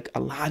most is like a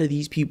lot of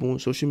these people on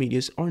social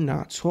media are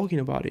not talking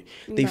about it.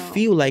 They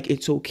feel like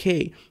it's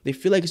okay. They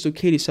feel like it's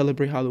okay to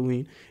celebrate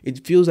Halloween.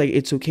 It feels like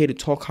it's okay to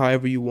talk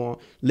however you want,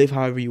 live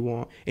however you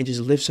want, and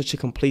just live such a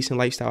complacent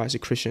lifestyle as a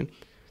Christian.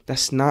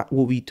 That's not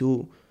what we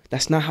do.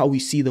 That's not how we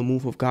see the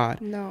move of God.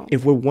 No.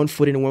 If we're one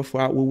foot in and one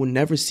foot out, we will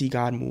never see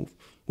God move.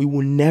 We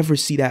will never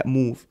see that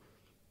move.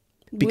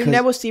 We'll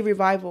never see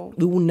revival.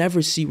 We will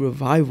never see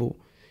revival.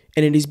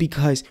 And it is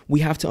because we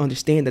have to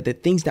understand that the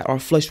things that our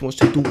flesh wants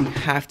to do, we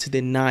have to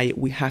deny it.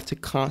 We have to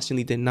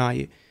constantly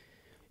deny it.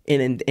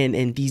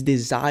 And these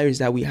desires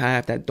that we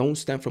have that don't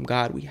stem from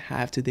God, we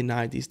have to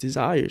deny these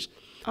desires.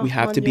 100%. We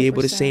have to be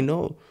able to say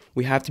no.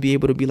 We have to be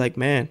able to be like,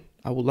 man,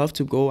 I would love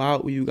to go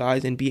out with you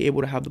guys and be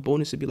able to have the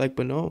bonus to be like,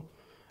 but no,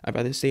 I'd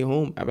rather stay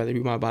home. I'd rather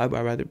read my Bible.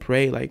 I'd rather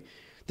pray. Like,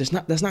 that's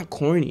not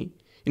corny.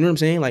 You know what I'm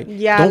saying? Like,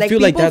 yeah, don't like feel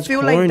like that's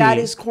corny. Like that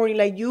is corny.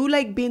 Like, you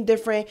like being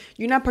different.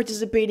 You're not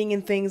participating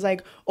in things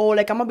like, oh,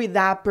 like I'm gonna be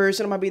that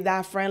person. I'm gonna be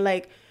that friend.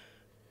 Like,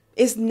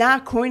 it's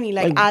not corny,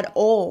 like at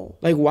all.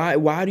 Like,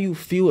 why do you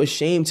feel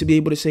ashamed to be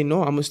able to say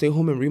no? I'm gonna stay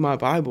home and read my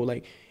Bible.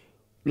 Like,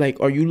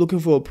 are you looking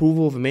for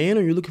approval of man,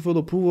 or are you looking for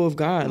the approval of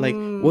God? Like,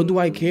 what do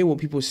I care what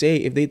people say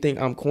if they think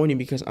I'm corny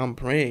because I'm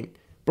praying,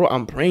 bro?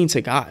 I'm praying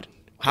to God.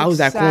 How is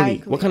that corny?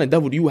 What kind of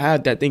devil do you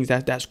have that thinks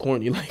that's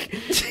corny? Like,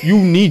 you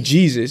need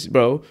Jesus,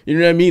 bro. You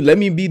know what I mean? Let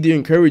me be the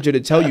encourager to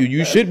tell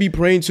you should be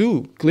praying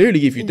too.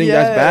 Clearly, if you think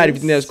that's bad, if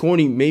you think that's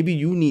corny, maybe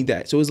you need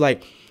that. So it's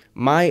like,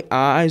 my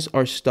eyes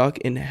are stuck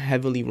in the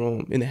heavenly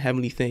realm, in the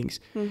heavenly things.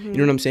 You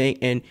know what I'm saying?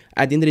 And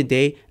at the end of the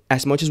day,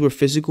 as much as we're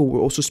physical,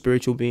 we're also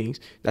spiritual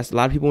beings. That's a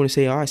lot of people want to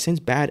say, oh, I sense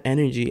bad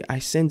energy. I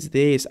sense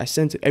this. I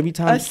sense every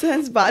time. I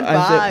sense bad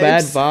vibes.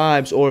 Bad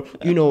vibes.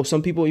 Or,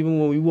 some people, even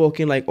when we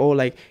walk in, like, oh,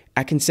 like,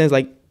 I can sense,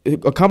 like,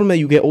 a compliment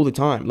you get all the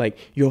time, like,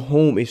 your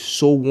home is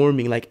so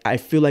warming. Like, I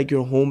feel like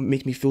your home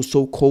makes me feel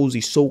so cozy,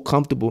 so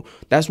comfortable.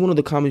 That's one of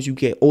the comments you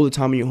get all the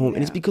time in your home.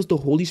 And it's because the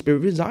Holy Spirit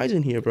resides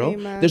in here, bro.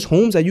 Amen. There's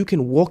homes that you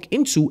can walk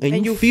into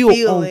and you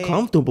feel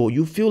uncomfortable.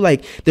 You feel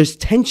like there's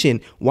tension.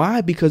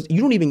 Why? Because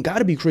you don't even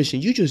gotta be Christian.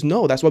 You just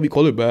know. That's why we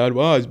call it bad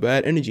vibes,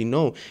 bad energy.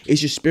 No,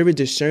 it's your spirit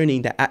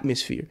discerning the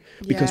atmosphere,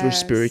 because we're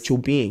spiritual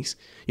beings.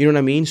 You know what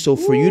I mean? So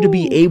for you to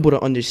be able to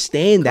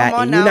understand that,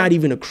 and you're not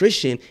even a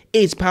Christian,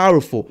 it's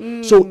powerful.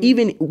 So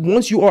even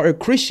once you are a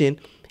Christian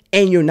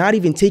and you're not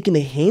even taking the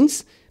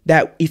hints,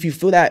 that if you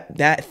feel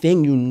that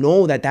thing,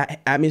 that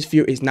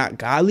atmosphere is not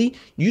godly,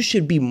 you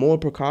should be more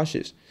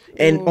precautious.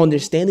 And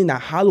understanding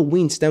that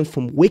Halloween stems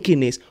from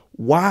wickedness,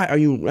 why are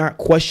you not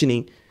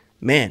questioning,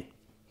 man,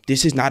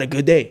 this is not a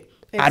good day.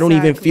 Exactly. I don't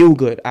even feel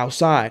good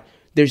outside.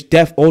 There's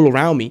death all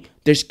around me.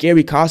 There's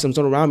scary costumes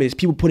all around me. There's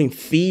people putting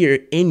fear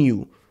in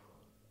you.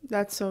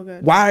 That's so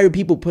good. Why are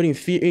people putting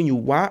fear in you?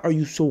 Why are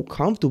you so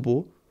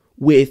comfortable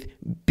with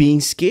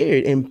being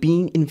scared and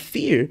being in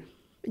fear?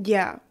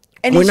 Yeah.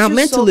 And we're not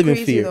meant to live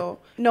in fear. Though.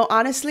 No,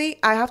 honestly,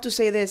 I have to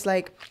say this.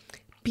 Like,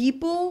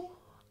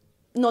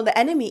 the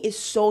enemy is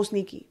so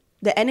sneaky.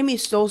 The enemy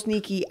is so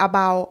sneaky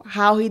about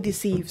how he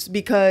deceives,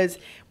 because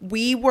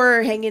we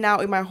were hanging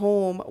out in my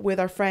home with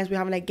our friends. We were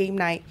having like game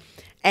night.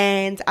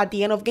 And at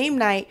the end of game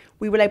night,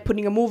 we were like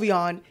putting a movie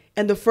on.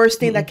 And the first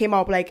thing that came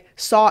up, like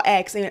Saw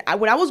X. And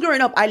when I was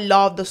growing up, I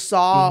loved the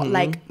Saw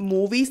like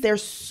movies. They're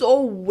so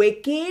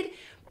wicked.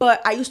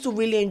 But I used to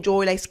really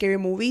enjoy like scary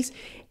movies.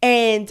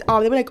 And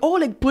they were like, oh,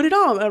 like put it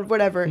on or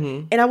whatever.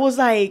 And I was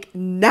like,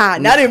 nah,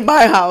 not in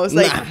my house.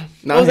 Like,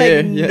 I was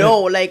like,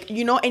 no, like,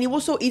 and it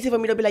was so easy for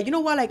me to be like, you know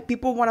what, like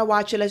people want to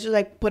watch it. Let's just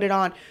like put it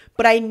on.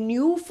 But I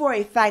knew for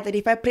a fact that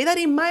if I play that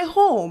in my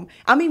home,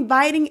 I'm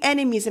inviting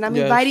enemies and I'm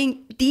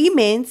inviting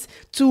demons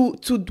to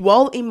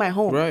dwell in my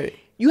home. Right.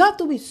 You have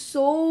to be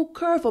so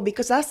careful,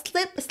 because that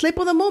slip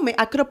of the moment,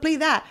 I could have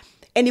played that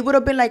and it would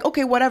have been like,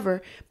 okay,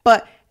 whatever.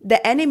 But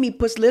the enemy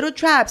puts little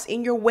traps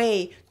in your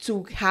way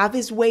to have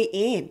his way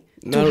in,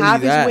 his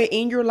way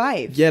in your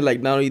life. Yeah,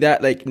 like not only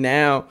that, like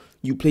now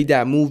you played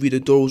that movie, the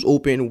door was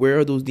open. Where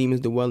are those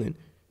demons dwelling?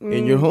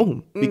 in your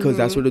home, because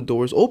that's where the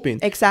door is open.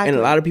 Exactly. And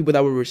a lot of people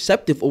that were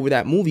receptive over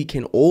that movie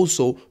can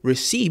also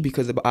receive,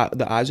 because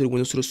the eyes are the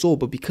windows to the soul.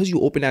 But because you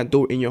open that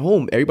door in your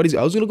home, everybody's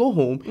else going to go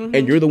home,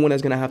 and you're the one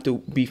that's going to have to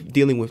be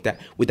dealing with that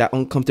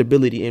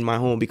uncomfortability in my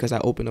home because I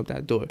opened up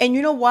that door. And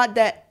you know what?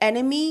 The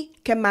enemy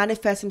can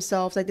manifest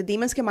himself, like the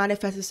demons can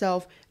manifest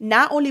himself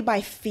not only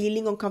by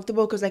feeling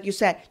uncomfortable, because like you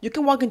said, you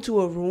can walk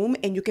into a room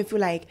and you can feel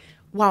like,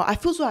 wow, I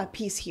feel so at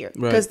peace here,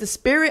 because the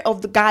spirit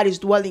of the God is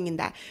dwelling in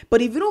that.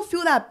 But if you don't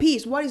feel that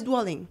peace, what is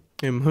dwelling?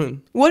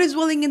 Amen. What is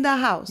dwelling in that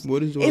house?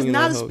 What is dwelling it's in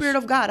not that the house? Spirit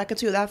of God. I can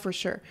tell you that for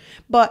sure.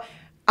 But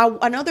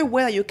another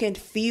way that you can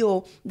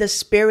feel the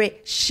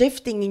spirit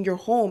shifting in your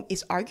home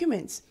is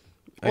arguments.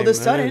 All of a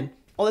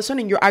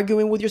sudden, you're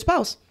arguing with your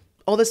spouse.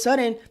 All of a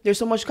sudden, there's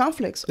so much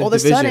conflicts. All of a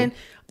sudden,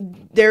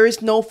 there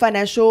is no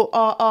financial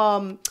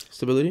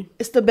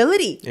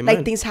stability. Amen.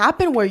 Like things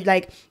happen where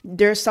like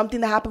there's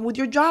something that happened with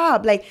your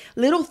job. Like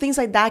little things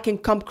like that can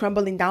come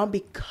crumbling down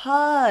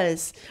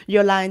because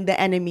you're allowing the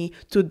enemy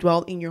to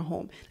dwell in your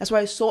home. That's why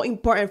it's so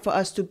important for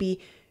us to be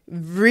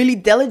really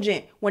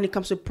diligent when it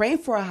comes to praying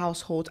for our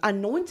household,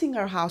 anointing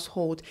our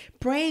household,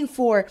 praying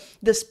for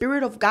the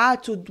Spirit of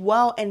God to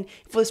dwell, and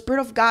for the Spirit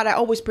of God, I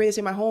always pray this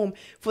in my home,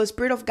 for the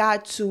Spirit of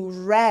God to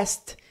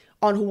rest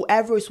on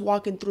whoever is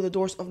walking through the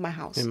doors of my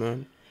house.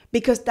 Amen.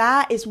 Because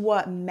that is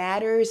what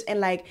matters.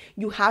 And like,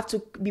 you have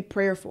to be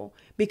prayerful,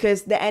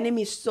 because the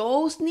enemy is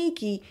so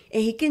sneaky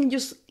and he can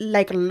just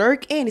like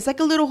lurk in. It's like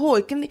a little hole.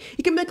 It can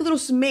make a little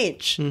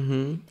smidge.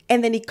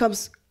 And then he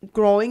comes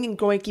growing and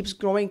growing, keeps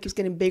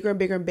getting bigger and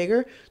bigger and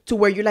bigger, to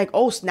where you're like,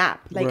 oh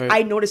snap. Like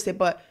I noticed it,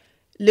 but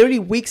literally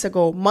weeks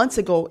ago, months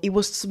ago, it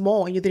was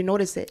small and you didn't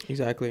notice it.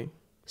 Exactly.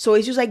 So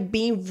it's just like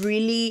being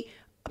really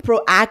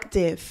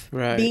proactive,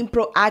 being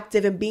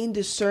proactive and being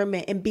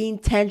discernment and being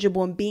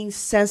tangible and being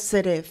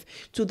sensitive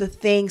to the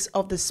things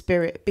of the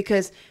Spirit,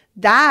 because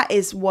that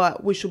is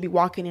what we should be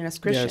walking in as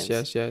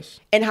Christians. Yes.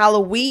 And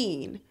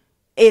Halloween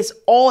is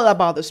all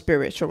about the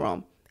Spirit,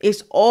 Jerome.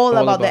 It's all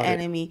about the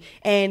enemy.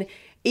 And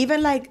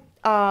even like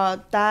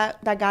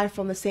that guy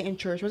from the Satan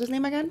Church, what's his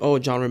name again? Oh,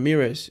 John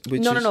Ramirez.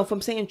 No,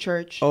 from Satan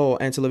Church. Oh,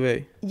 Ansel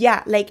LaVey.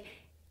 Yeah, like,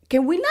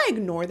 can we not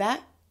ignore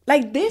that?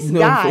 Like, this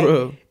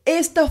guy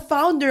is the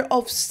founder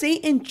of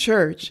Satan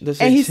Church. The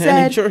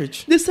Satanic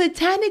Church. The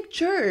Satanic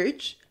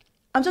Church.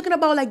 I'm talking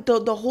about like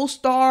the whole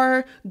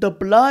star, the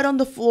blood on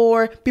the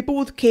floor, people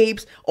with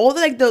capes, all the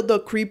like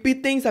the creepy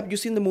things that you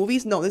see in the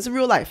movies. No, this is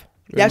real life.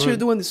 They're actually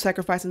doing this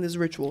sacrifice and these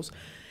rituals.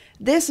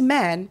 This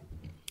man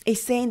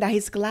is saying that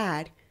he's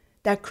glad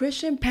that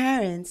Christian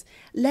parents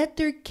let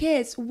their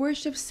kids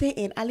worship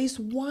Satan at least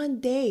one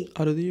day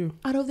out of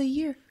the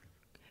year.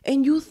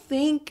 And you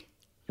think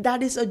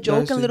that is a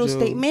joke, a little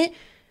statement?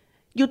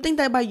 You think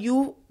that by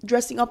you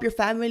dressing up your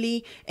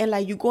family and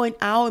like you going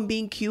out and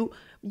being cute,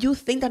 you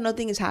think that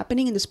nothing is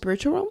happening in the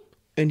spiritual realm?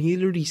 And he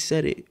literally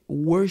said it.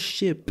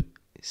 Worship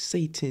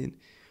Satan.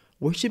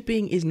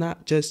 Worshiping is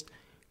not just,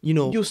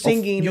 you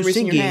singing and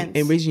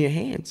raising your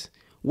hands.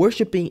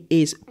 Worshiping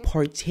is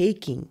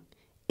partaking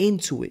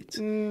into it.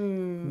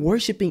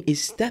 Worshiping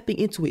is stepping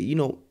into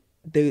it.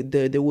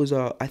 There was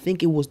I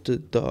think it was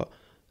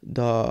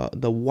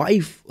the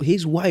wife,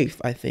 his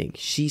wife, I think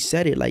she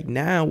said it, like,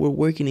 now we're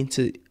working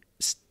into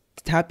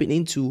tapping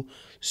into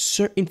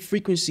certain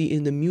frequency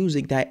in the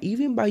music that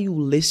even by you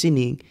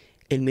listening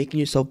and making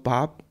yourself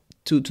bop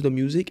to the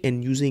music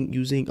and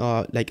using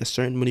like a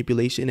certain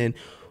manipulation, and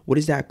what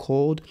is that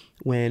called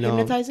when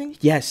hypnotizing?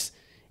 Yes.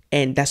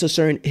 And that's a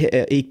certain,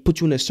 it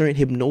puts you in a certain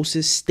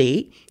hypnosis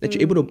state that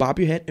you're able to bop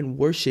your head and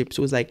worship.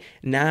 So it's like,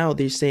 now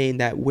they're saying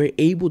that we're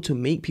able to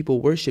make people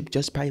worship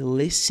just by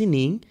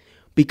listening,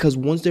 because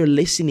once they're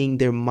listening,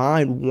 their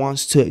mind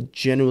wants to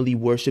generally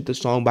worship the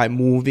song by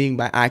moving,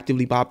 by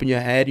actively bopping your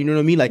head. You know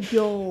what I mean? Like,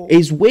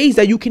 it's ways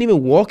that you can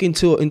even walk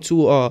into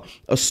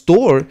a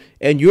store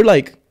and you're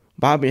like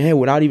bobbing your head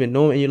without even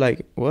knowing, and you're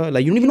like, what?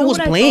 Like, you don't even know what's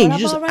playing. You're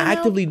just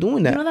actively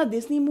doing that. You know that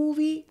Disney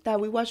movie that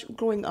we watched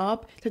growing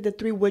up, like the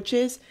three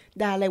witches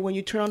that like when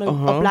you turn on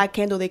a black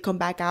candle, they come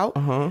back out?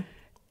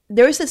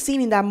 There is a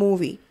scene in that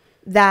movie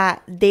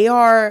that they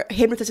are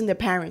hypnotizing their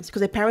parents,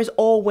 because their parents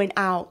all went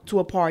out to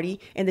a party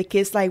and the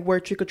kids like were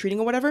trick-or-treating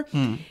or whatever.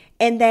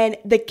 And then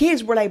the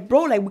kids were like,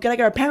 bro, like, we gotta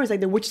get our parents, like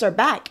the witches are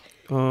back.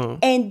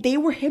 And they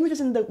were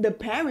hypnotizing the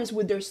parents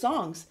with their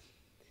songs.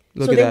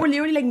 So they were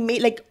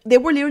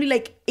literally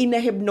like in a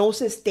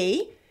hypnosis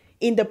state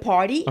in the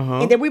party,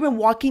 and they were even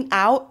walking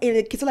out, and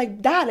the kids are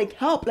like, Dad, like,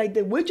 help, like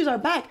the witches are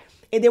back.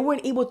 And they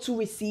weren't able to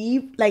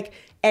receive like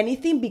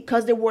anything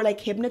because they were like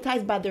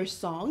hypnotized by their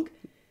song.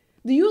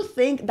 Do you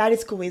think that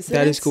is coincidence?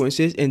 That is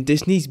coincidence. And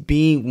Disney's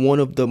being one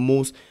of the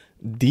most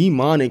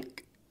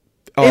demonic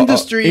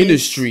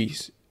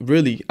industries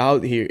really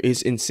out here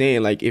is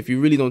insane. Like, if you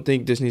really don't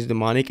think Disney's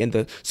demonic and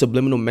the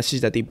subliminal message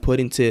that they put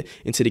into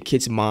the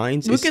kids'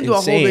 minds, we can do a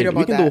whole video about that.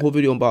 We can do a whole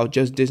video about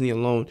just Disney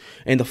alone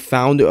and the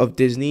founder of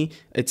Disney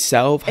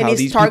itself. And how it's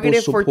these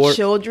targeted people for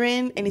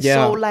children, and it's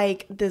so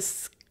like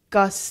this.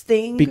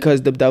 disgusting.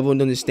 Because the devil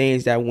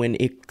understands that when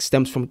it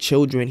stems from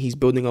children, he's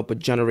building up a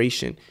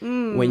generation.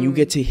 When you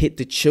get to hit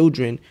the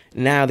children,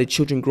 now the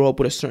children grow up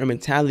with a certain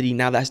mentality.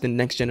 Now that's the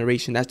next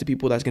generation. That's the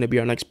people that's going to be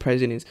our next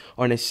presidents,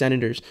 our next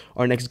senators,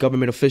 our next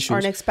government officials,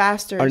 our next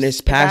pastors, our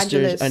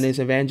next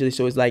evangelists.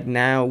 So it's like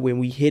now when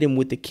we hit him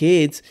with the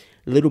kids,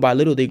 little by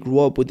little, they grew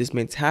up with this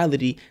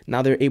mentality.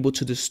 Now they're able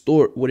to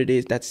distort what it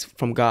is that's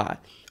from God.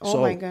 Oh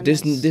so my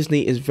goodness.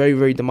 Disney is very,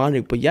 very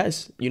demonic. But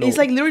yes, you know, it's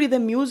like literally the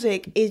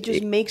music. It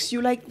just makes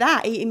you like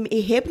that.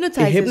 It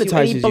hypnotizes you.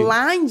 And it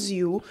blinds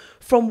you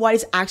from what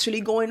is actually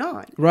going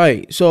on.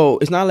 Right. So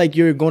it's not like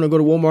you're going to go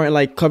to Walmart and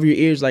like cover your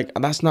ears. Like,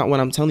 that's not what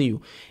I'm telling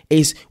you.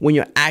 It's when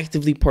you're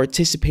actively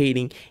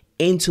participating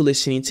into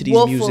listening to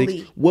these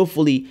music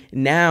willfully,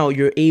 now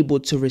you're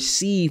able to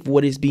receive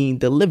what is being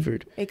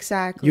delivered.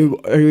 Exactly. You're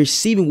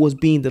receiving what's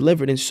being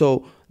delivered. And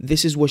so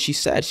this is what she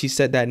said. She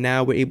said that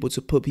now we're able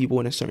to put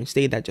people in a certain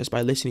state that just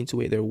by listening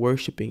to it, they're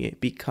worshiping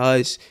it,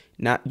 because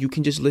not you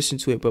can just listen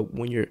to it, but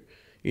when you're,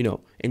 you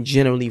know, and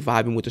generally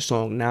vibing with the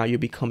song, now you're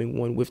becoming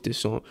one with this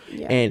song.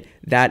 Yeah. And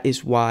that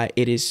is why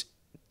it is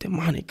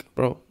demonic,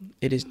 bro.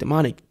 It is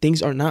demonic.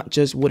 Things are not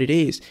just what it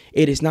is.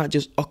 It is not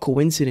just a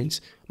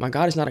coincidence. My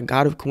God is not a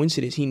God of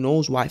coincidence. He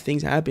knows why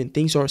things happen.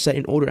 Things are set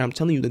in order. I'm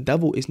telling you, the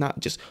devil is not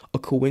just a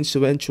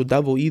coincidental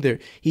devil either.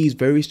 He's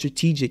very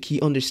strategic. He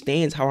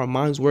understands how our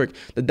minds work.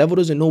 The devil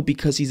doesn't know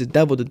because he's a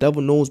devil. The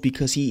devil knows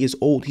because he is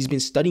old. He's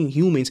been studying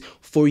humans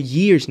for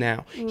years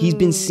now. He's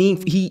been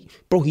seeing, he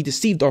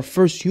deceived our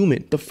first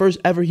human, the first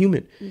ever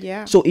human.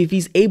 Yeah. So if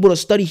he's able to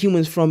study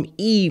humans from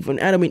Eve and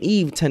Adam and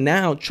Eve to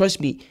now, trust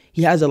me,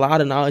 he has a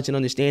lot of knowledge and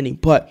understanding,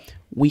 but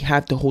we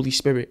have the Holy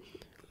Spirit.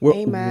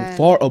 We're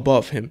far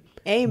above him.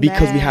 Amen.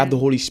 Because we have the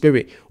Holy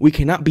Spirit. We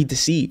cannot be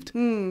deceived.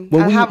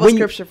 I have a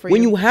scripture for you.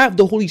 When you have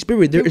the Holy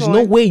Spirit, there is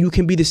no way you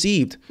can be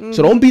deceived.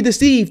 So don't be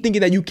deceived thinking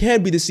that you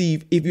can be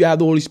deceived if you have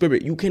the Holy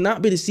Spirit. You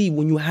cannot be deceived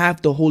when you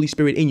have the Holy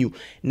Spirit in you.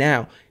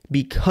 Now,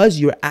 because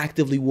you're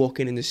actively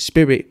walking in the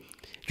Spirit,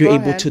 you're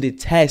able to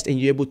detest and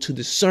you're able to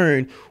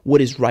discern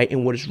what is right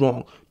and what is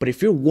wrong. But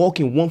if you're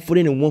walking one foot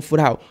in and one foot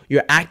out,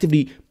 you're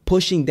actively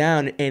pushing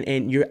down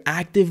and you're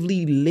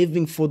actively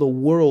living for the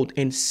world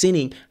and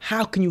sinning,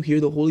 how can you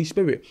hear the Holy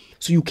Spirit?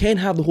 So you can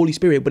have the Holy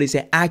Spirit, but it's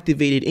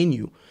activated in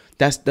you.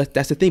 That's the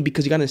thing,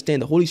 because you got to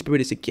understand the Holy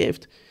Spirit is a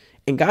gift.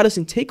 And God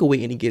doesn't take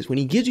away any gifts. When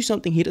he gives you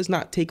something, he does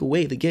not take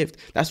away the gift.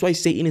 That's why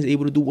Satan is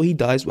able to do what he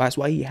does. That's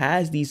why he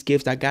has these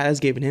gifts that God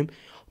has given him.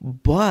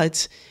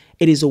 But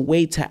it is a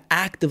way to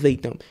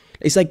activate them.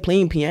 It's like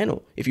playing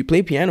piano. If you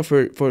play piano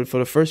for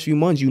the first few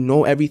months, you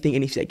know everything.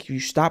 And it's like you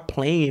stop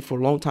playing it for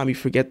a long time. You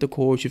forget the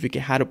chords. You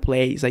forget how to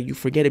play. It's like you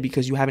forget it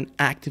because you haven't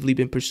actively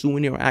been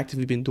pursuing it or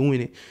actively been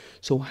doing it.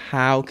 So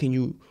how can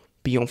you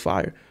be on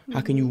fire?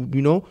 How can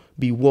you,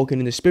 be walking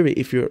in the Spirit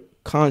if you're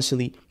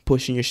constantly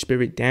pushing your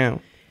spirit down?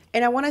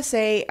 And I want to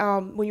say,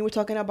 when you were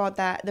talking about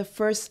that, the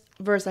first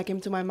verse that came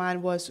to my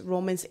mind was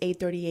Romans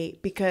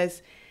 8:38,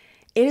 because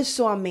it is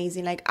so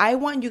amazing. Like, I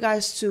want you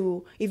guys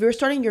to, if you're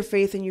starting your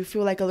faith and you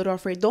feel like a little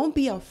afraid, don't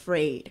be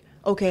afraid,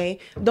 okay?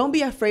 Don't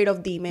be afraid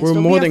of demons. We're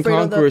more than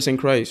conquerors in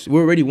Christ. We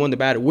already won the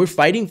battle. We're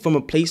fighting from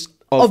a place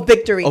of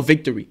victory.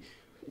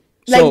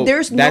 Like, so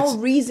there's no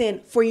reason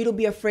for you to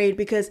be afraid,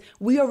 because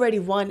we already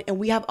won and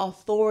we have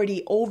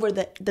authority over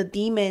the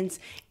demons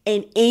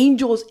and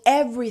angels,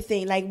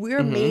 everything. Like,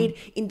 we're made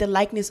in the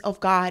likeness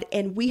of God,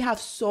 and we have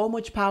so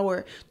much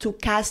power to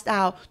cast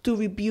out, to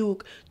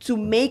rebuke, to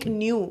make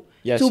new.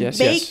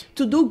 To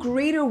do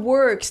greater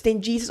works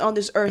than Jesus on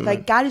this earth. Amen.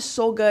 Like, God is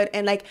so good.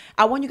 And like,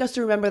 I want you guys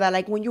to remember that,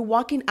 like, when you're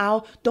walking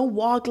out, don't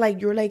walk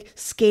like you're like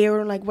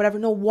scared or like whatever.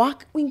 No,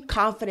 walk in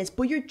confidence.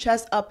 Put your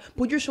chest up,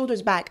 put your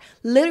shoulders back.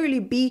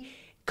 Literally be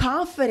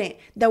confident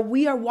that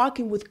we are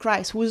walking with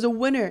Christ, who is the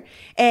winner.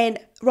 And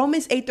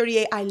Romans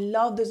 8:38, I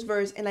love this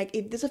verse. And like,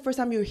 if this is the first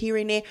time you're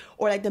hearing it,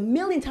 or like the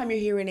millionth time you're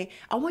hearing it,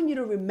 I want you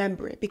to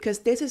remember it, because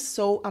this is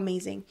so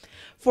amazing.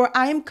 For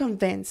I am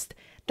convinced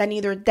that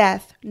neither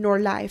death nor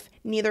life,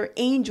 neither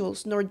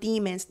angels nor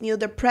demons, neither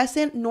the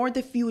present nor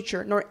the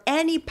future, nor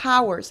any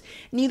powers,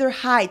 neither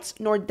heights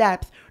nor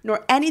depth,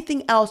 nor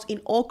anything else in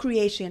all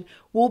creation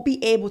will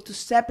be able to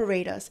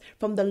separate us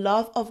from the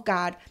love of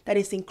God that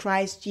is in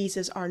Christ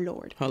Jesus our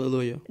Lord.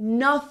 Hallelujah.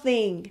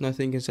 Nothing can separate us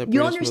from the love of God.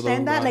 You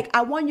understand that? Like,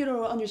 I want you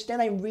to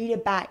understand and read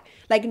it back.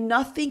 Like,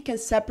 nothing can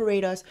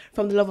separate us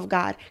from the love of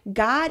God.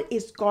 God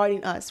is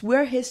guarding us.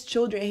 We're his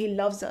children and he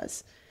loves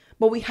us.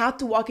 But we have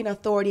to walk in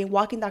authority and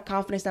walk in that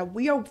confidence that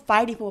we are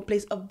fighting from a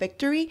place of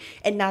victory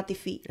and not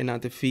defeat.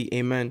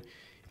 Amen.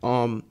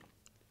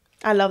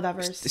 I love that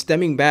verse.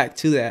 Stemming back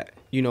to that,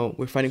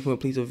 we're fighting from a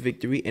place of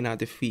victory and not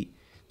defeat.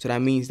 So that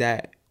means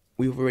that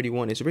we've already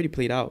won. It's already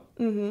played out.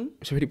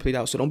 It's already played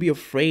out. So don't be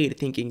afraid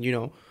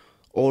thinking,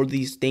 all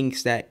these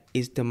things that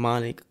is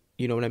demonic.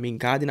 You know what I mean?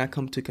 God did not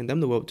come to condemn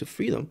the world, to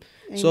free them.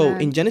 Amen. So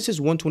in Genesis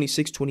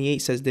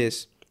 1:26-28 says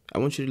this. I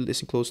want you to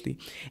listen closely.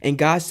 And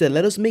God said,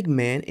 let us make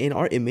man in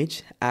our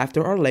image,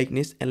 after our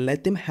likeness, and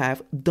let them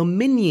have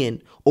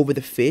dominion over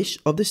the fish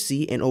of the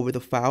sea, and over the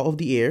fowl of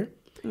the air,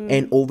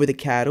 and over the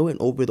cattle, and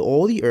over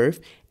all the earth,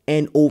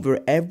 and over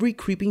every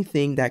creeping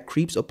thing that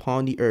creeps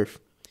upon the earth.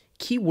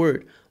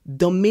 Keyword,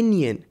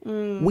 dominion.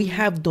 We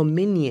have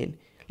dominion.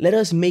 Let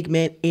us make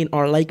man in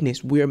our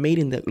likeness. We are made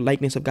in the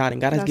likeness of God,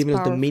 and God has given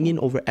us dominion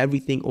over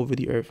everything over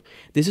the earth.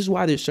 This is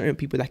why there's certain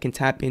people that can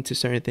tap into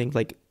certain things,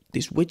 like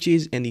these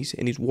witches and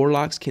these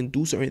warlocks can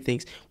do certain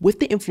things with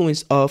the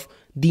influence of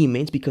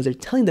demons, because they're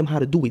telling them how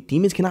to do it.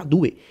 Demons cannot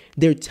do it.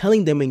 They're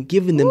telling them and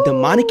giving them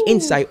demonic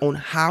insight on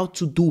how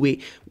to do it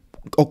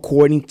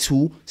according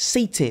to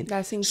Satan.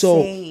 That's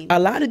insane. So a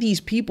lot of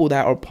these people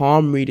that are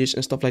palm readers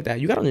and stuff like that,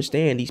 you got to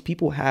understand, these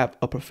people have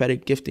a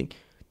prophetic gifting.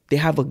 They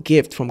have a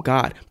gift from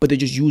God, but they're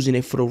just using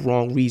it for the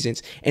wrong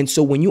reasons. And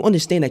so when you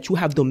understand that you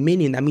have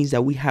dominion, that means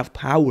that we have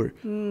power.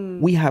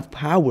 We have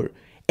power.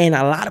 And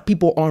a lot of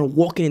people aren't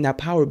walking in that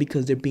power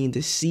because they're being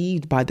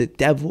deceived by the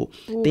devil,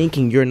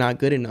 thinking you're not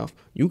good enough.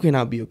 You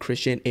cannot be a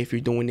Christian if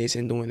you're doing this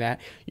and doing that.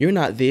 You're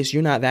not this,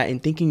 you're not that,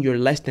 and thinking you're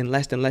less than.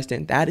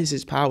 That is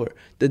his power.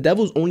 The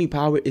devil's only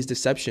power is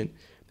deception,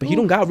 but he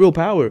don't got real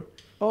power.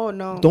 Oh,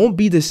 no. Don't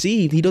be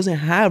deceived. He doesn't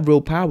have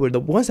real power. The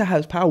ones that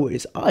has power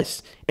is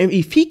us. And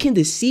if he can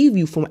deceive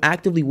you from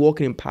actively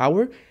walking in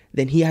power,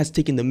 then he has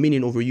taken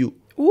dominion over you.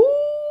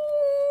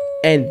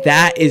 Ooh. And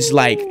that is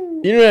like,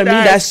 you know what I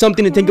mean? That's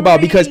something to think about,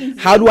 because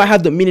how do I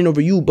have dominion over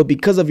you? But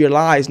because of your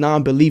lies, now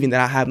I'm believing that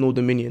I have no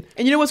dominion.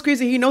 And you know what's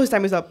crazy? He knows his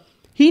time is up.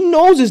 He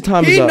knows his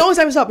time is up. He knows his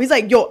time is up. He's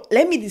like, yo,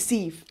 let me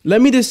deceive.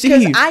 Let me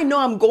deceive. Because I know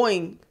I'm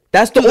going.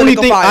 That's the only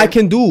thing I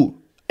can do.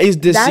 Is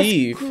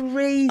deceive. That's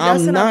crazy.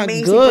 That's an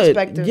amazing good.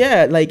 Perspective.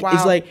 Yeah, like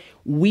it's like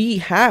we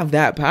have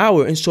that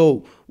power, and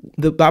so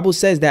the Bible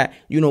says that,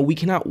 you know, we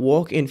cannot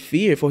walk in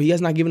fear, for he has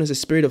not given us a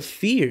spirit of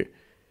fear.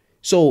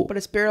 So, but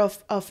a spirit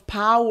of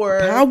power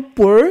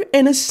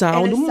and a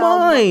sound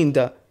mind.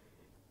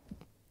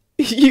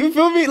 You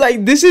feel me?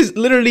 Like, this is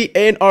literally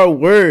in our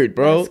word,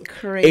 bro. That's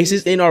crazy. It's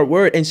just in our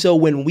word, and so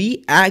when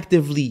we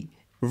actively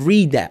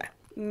read that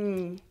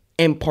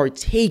and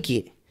partake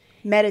it.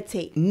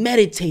 Meditate.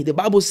 The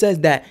Bible says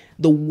that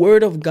the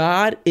word of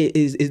God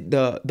is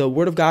the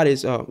word of God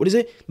is what is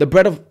it? The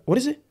bread of, what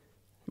is it?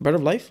 Bread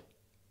of life?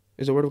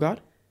 Is the word of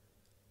God?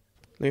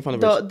 Let me find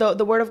the verse.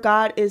 The word of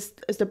God is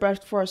the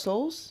bread for our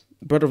souls.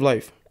 Bread of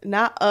life.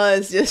 Not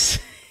us.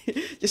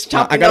 Just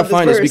chopping. I gotta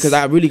find this because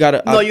I really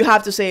gotta. No, you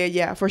have to say it.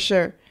 Yeah, for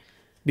sure.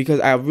 Because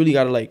I really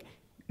gotta like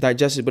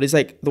digest it. But it's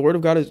like the word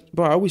of God is.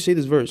 Bro, I always say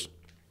this verse.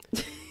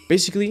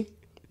 Basically,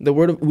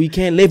 we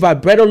can't live by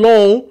bread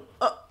alone.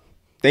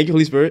 Thank you,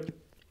 Holy Spirit.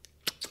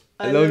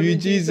 I love you,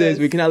 Jesus.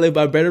 We cannot live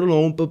by bread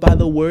alone, but by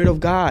the word of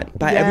God.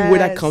 By every word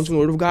that comes from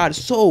the word of God.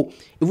 So,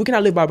 if we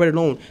cannot live by bread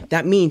alone,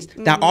 that means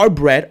that our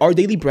bread, our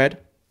daily bread.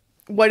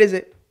 What is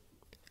it?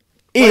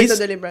 Is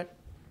the daily bread?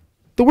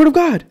 The word of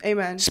God.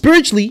 Amen.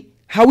 Spiritually,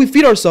 how we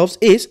feed ourselves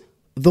is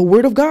the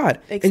word of God.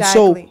 Exactly. And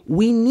so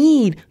we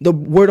need the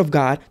word of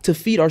God to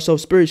feed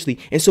ourselves spiritually.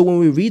 And so when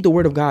we read the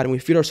word of God and we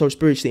feed ourselves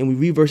spiritually and we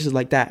read verses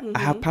like that, I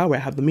have power, I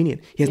have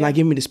dominion. He has not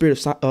given me the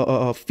spirit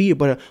of fear,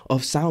 but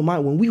of sound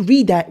mind. When we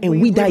read that and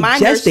we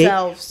digest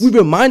it, we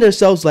remind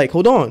ourselves like,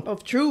 hold on.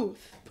 Of truth.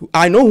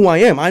 I know who I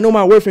am. I know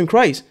my worth in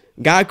Christ.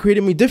 God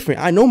created me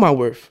different. I know my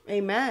worth.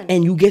 Amen.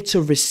 And you get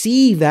to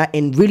receive that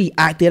and really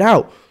act it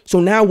out. So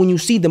now when you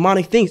see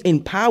demonic things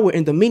in power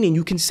and dominion,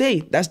 you can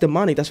say that's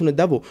demonic. That's from the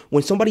devil.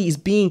 When somebody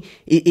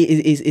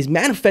is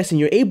manifesting,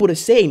 you're able to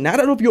say, not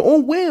out of your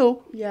own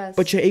will,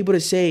 but you're able to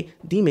say,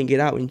 demon,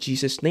 get out in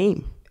Jesus'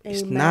 name.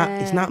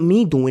 Amen. It's not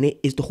me doing it.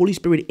 It's the Holy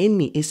Spirit in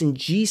me. It's in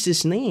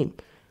Jesus' name.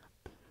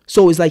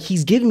 So it's like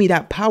he's giving me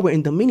that power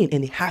and dominion,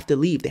 and they have to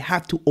leave. They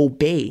have to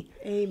obey.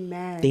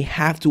 Amen. They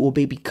have to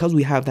obey because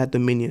we have that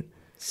dominion.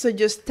 So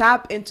just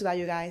tap into that,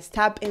 you guys.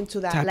 Tap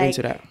into that. Tap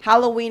into that.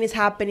 Halloween is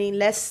happening.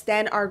 Let's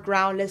stand our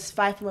ground. Let's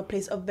fight from a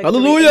place of victory.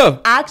 Hallelujah.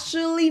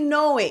 Actually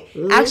know it.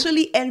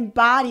 Actually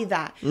embody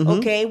that.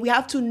 Okay? We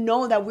have to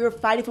know that we're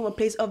fighting from a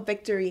place of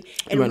victory.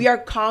 And we are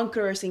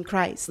conquerors in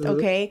Christ.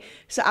 Okay?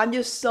 So I'm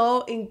just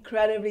so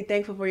incredibly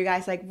thankful for you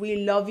guys. Like,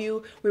 we love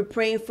you. We're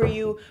praying for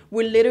you.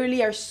 We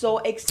literally are so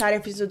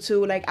excited for you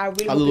too. Like, I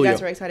really hope you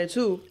guys are excited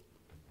too.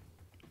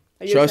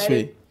 Are you Trust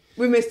excited? me.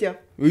 We missed you.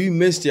 We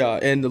missed y'all,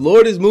 and the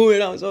Lord is moving.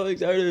 I'm so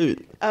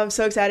excited. I'm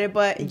so excited,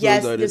 but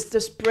yes,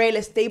 just pray.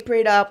 Let's stay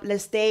prayed up.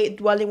 Let's stay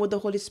dwelling with the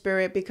Holy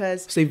Spirit,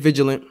 because stay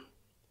vigilant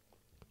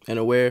and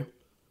aware.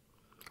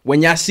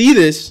 When y'all see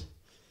this,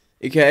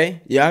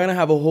 okay, y'all gonna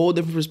have a whole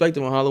different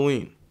perspective on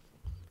Halloween.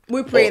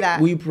 We pray that.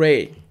 We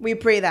pray. We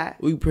pray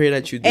that. We pray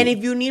that you do. And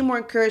if you need more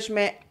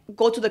encouragement,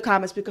 go to the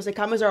comments, because the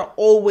comments are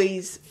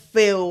always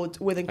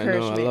filled with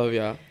encouragement. I love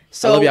y'all.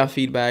 So, I love y'all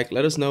feedback.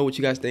 Let us know what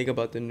you guys think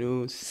about the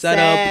new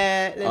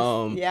setup.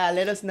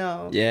 Let us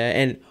know. Yeah,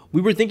 and we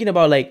were thinking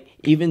about like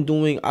even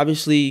doing,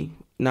 obviously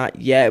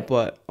not yet,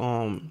 but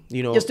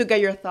you know, just to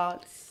get your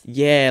thoughts.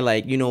 Yeah,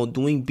 like, you know,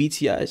 doing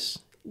BTS,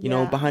 you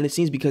know, behind the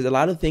scenes, because a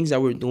lot of things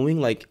that we're doing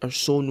like are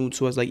so new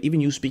to us. Like even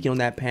you speaking on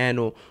that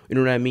panel, you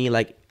know what I mean?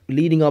 Like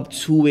leading up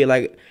to it,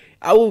 like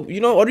I will, what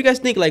do you guys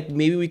think? Like,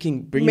 maybe we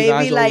can bring you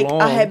guys like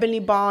along. a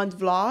Heavenly Bond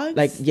vlog.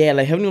 Like, yeah,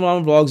 like Heavenly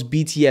Bond vlogs,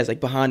 BTS, like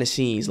behind the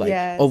scenes, like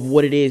of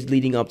what it is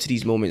leading up to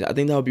these moments. I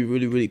think that would be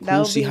really, really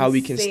cool. See how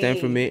we can stem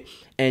from it,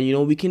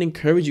 and we can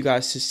encourage you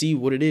guys to see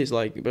what it is.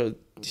 Like, but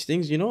these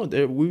things,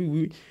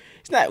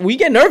 it's not. We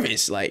get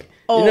nervous, like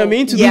you know what I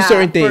mean, to do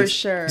certain things. For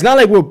sure. It's not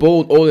like we're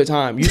bold all the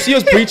time. You see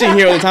us preaching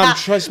here all the time.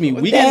 Trust me,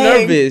 we get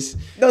nervous.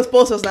 Those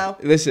posters now.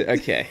 Listen,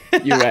 okay,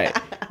 you're right.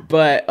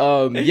 But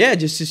yeah,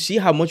 just to see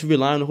how much we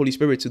rely on the Holy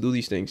Spirit to do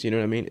these things. You know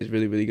what I mean? It's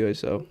really, really good.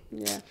 So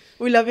yeah,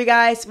 we love you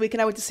guys. We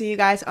cannot wait to see you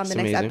guys on the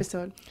next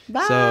episode.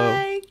 Bye.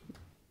 So,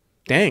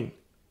 dang.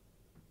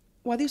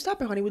 Why do you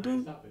stop it, honey? We're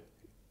doing. Stop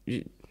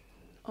it.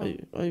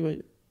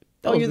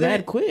 That was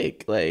mad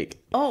quick. Like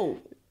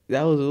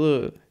that was a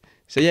little.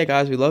 So yeah,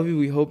 guys, we love you.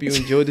 We hope you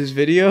enjoyed this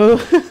video. I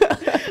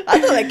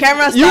thought the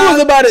camera stopped. You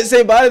was about to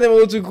say bye to them a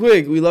little too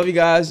quick. We love you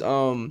guys.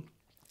 And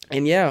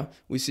yeah,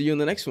 we see you in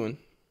the next one.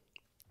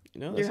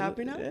 You're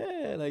happy now?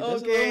 Yeah, like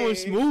that's a little more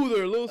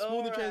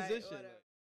smoother, transition.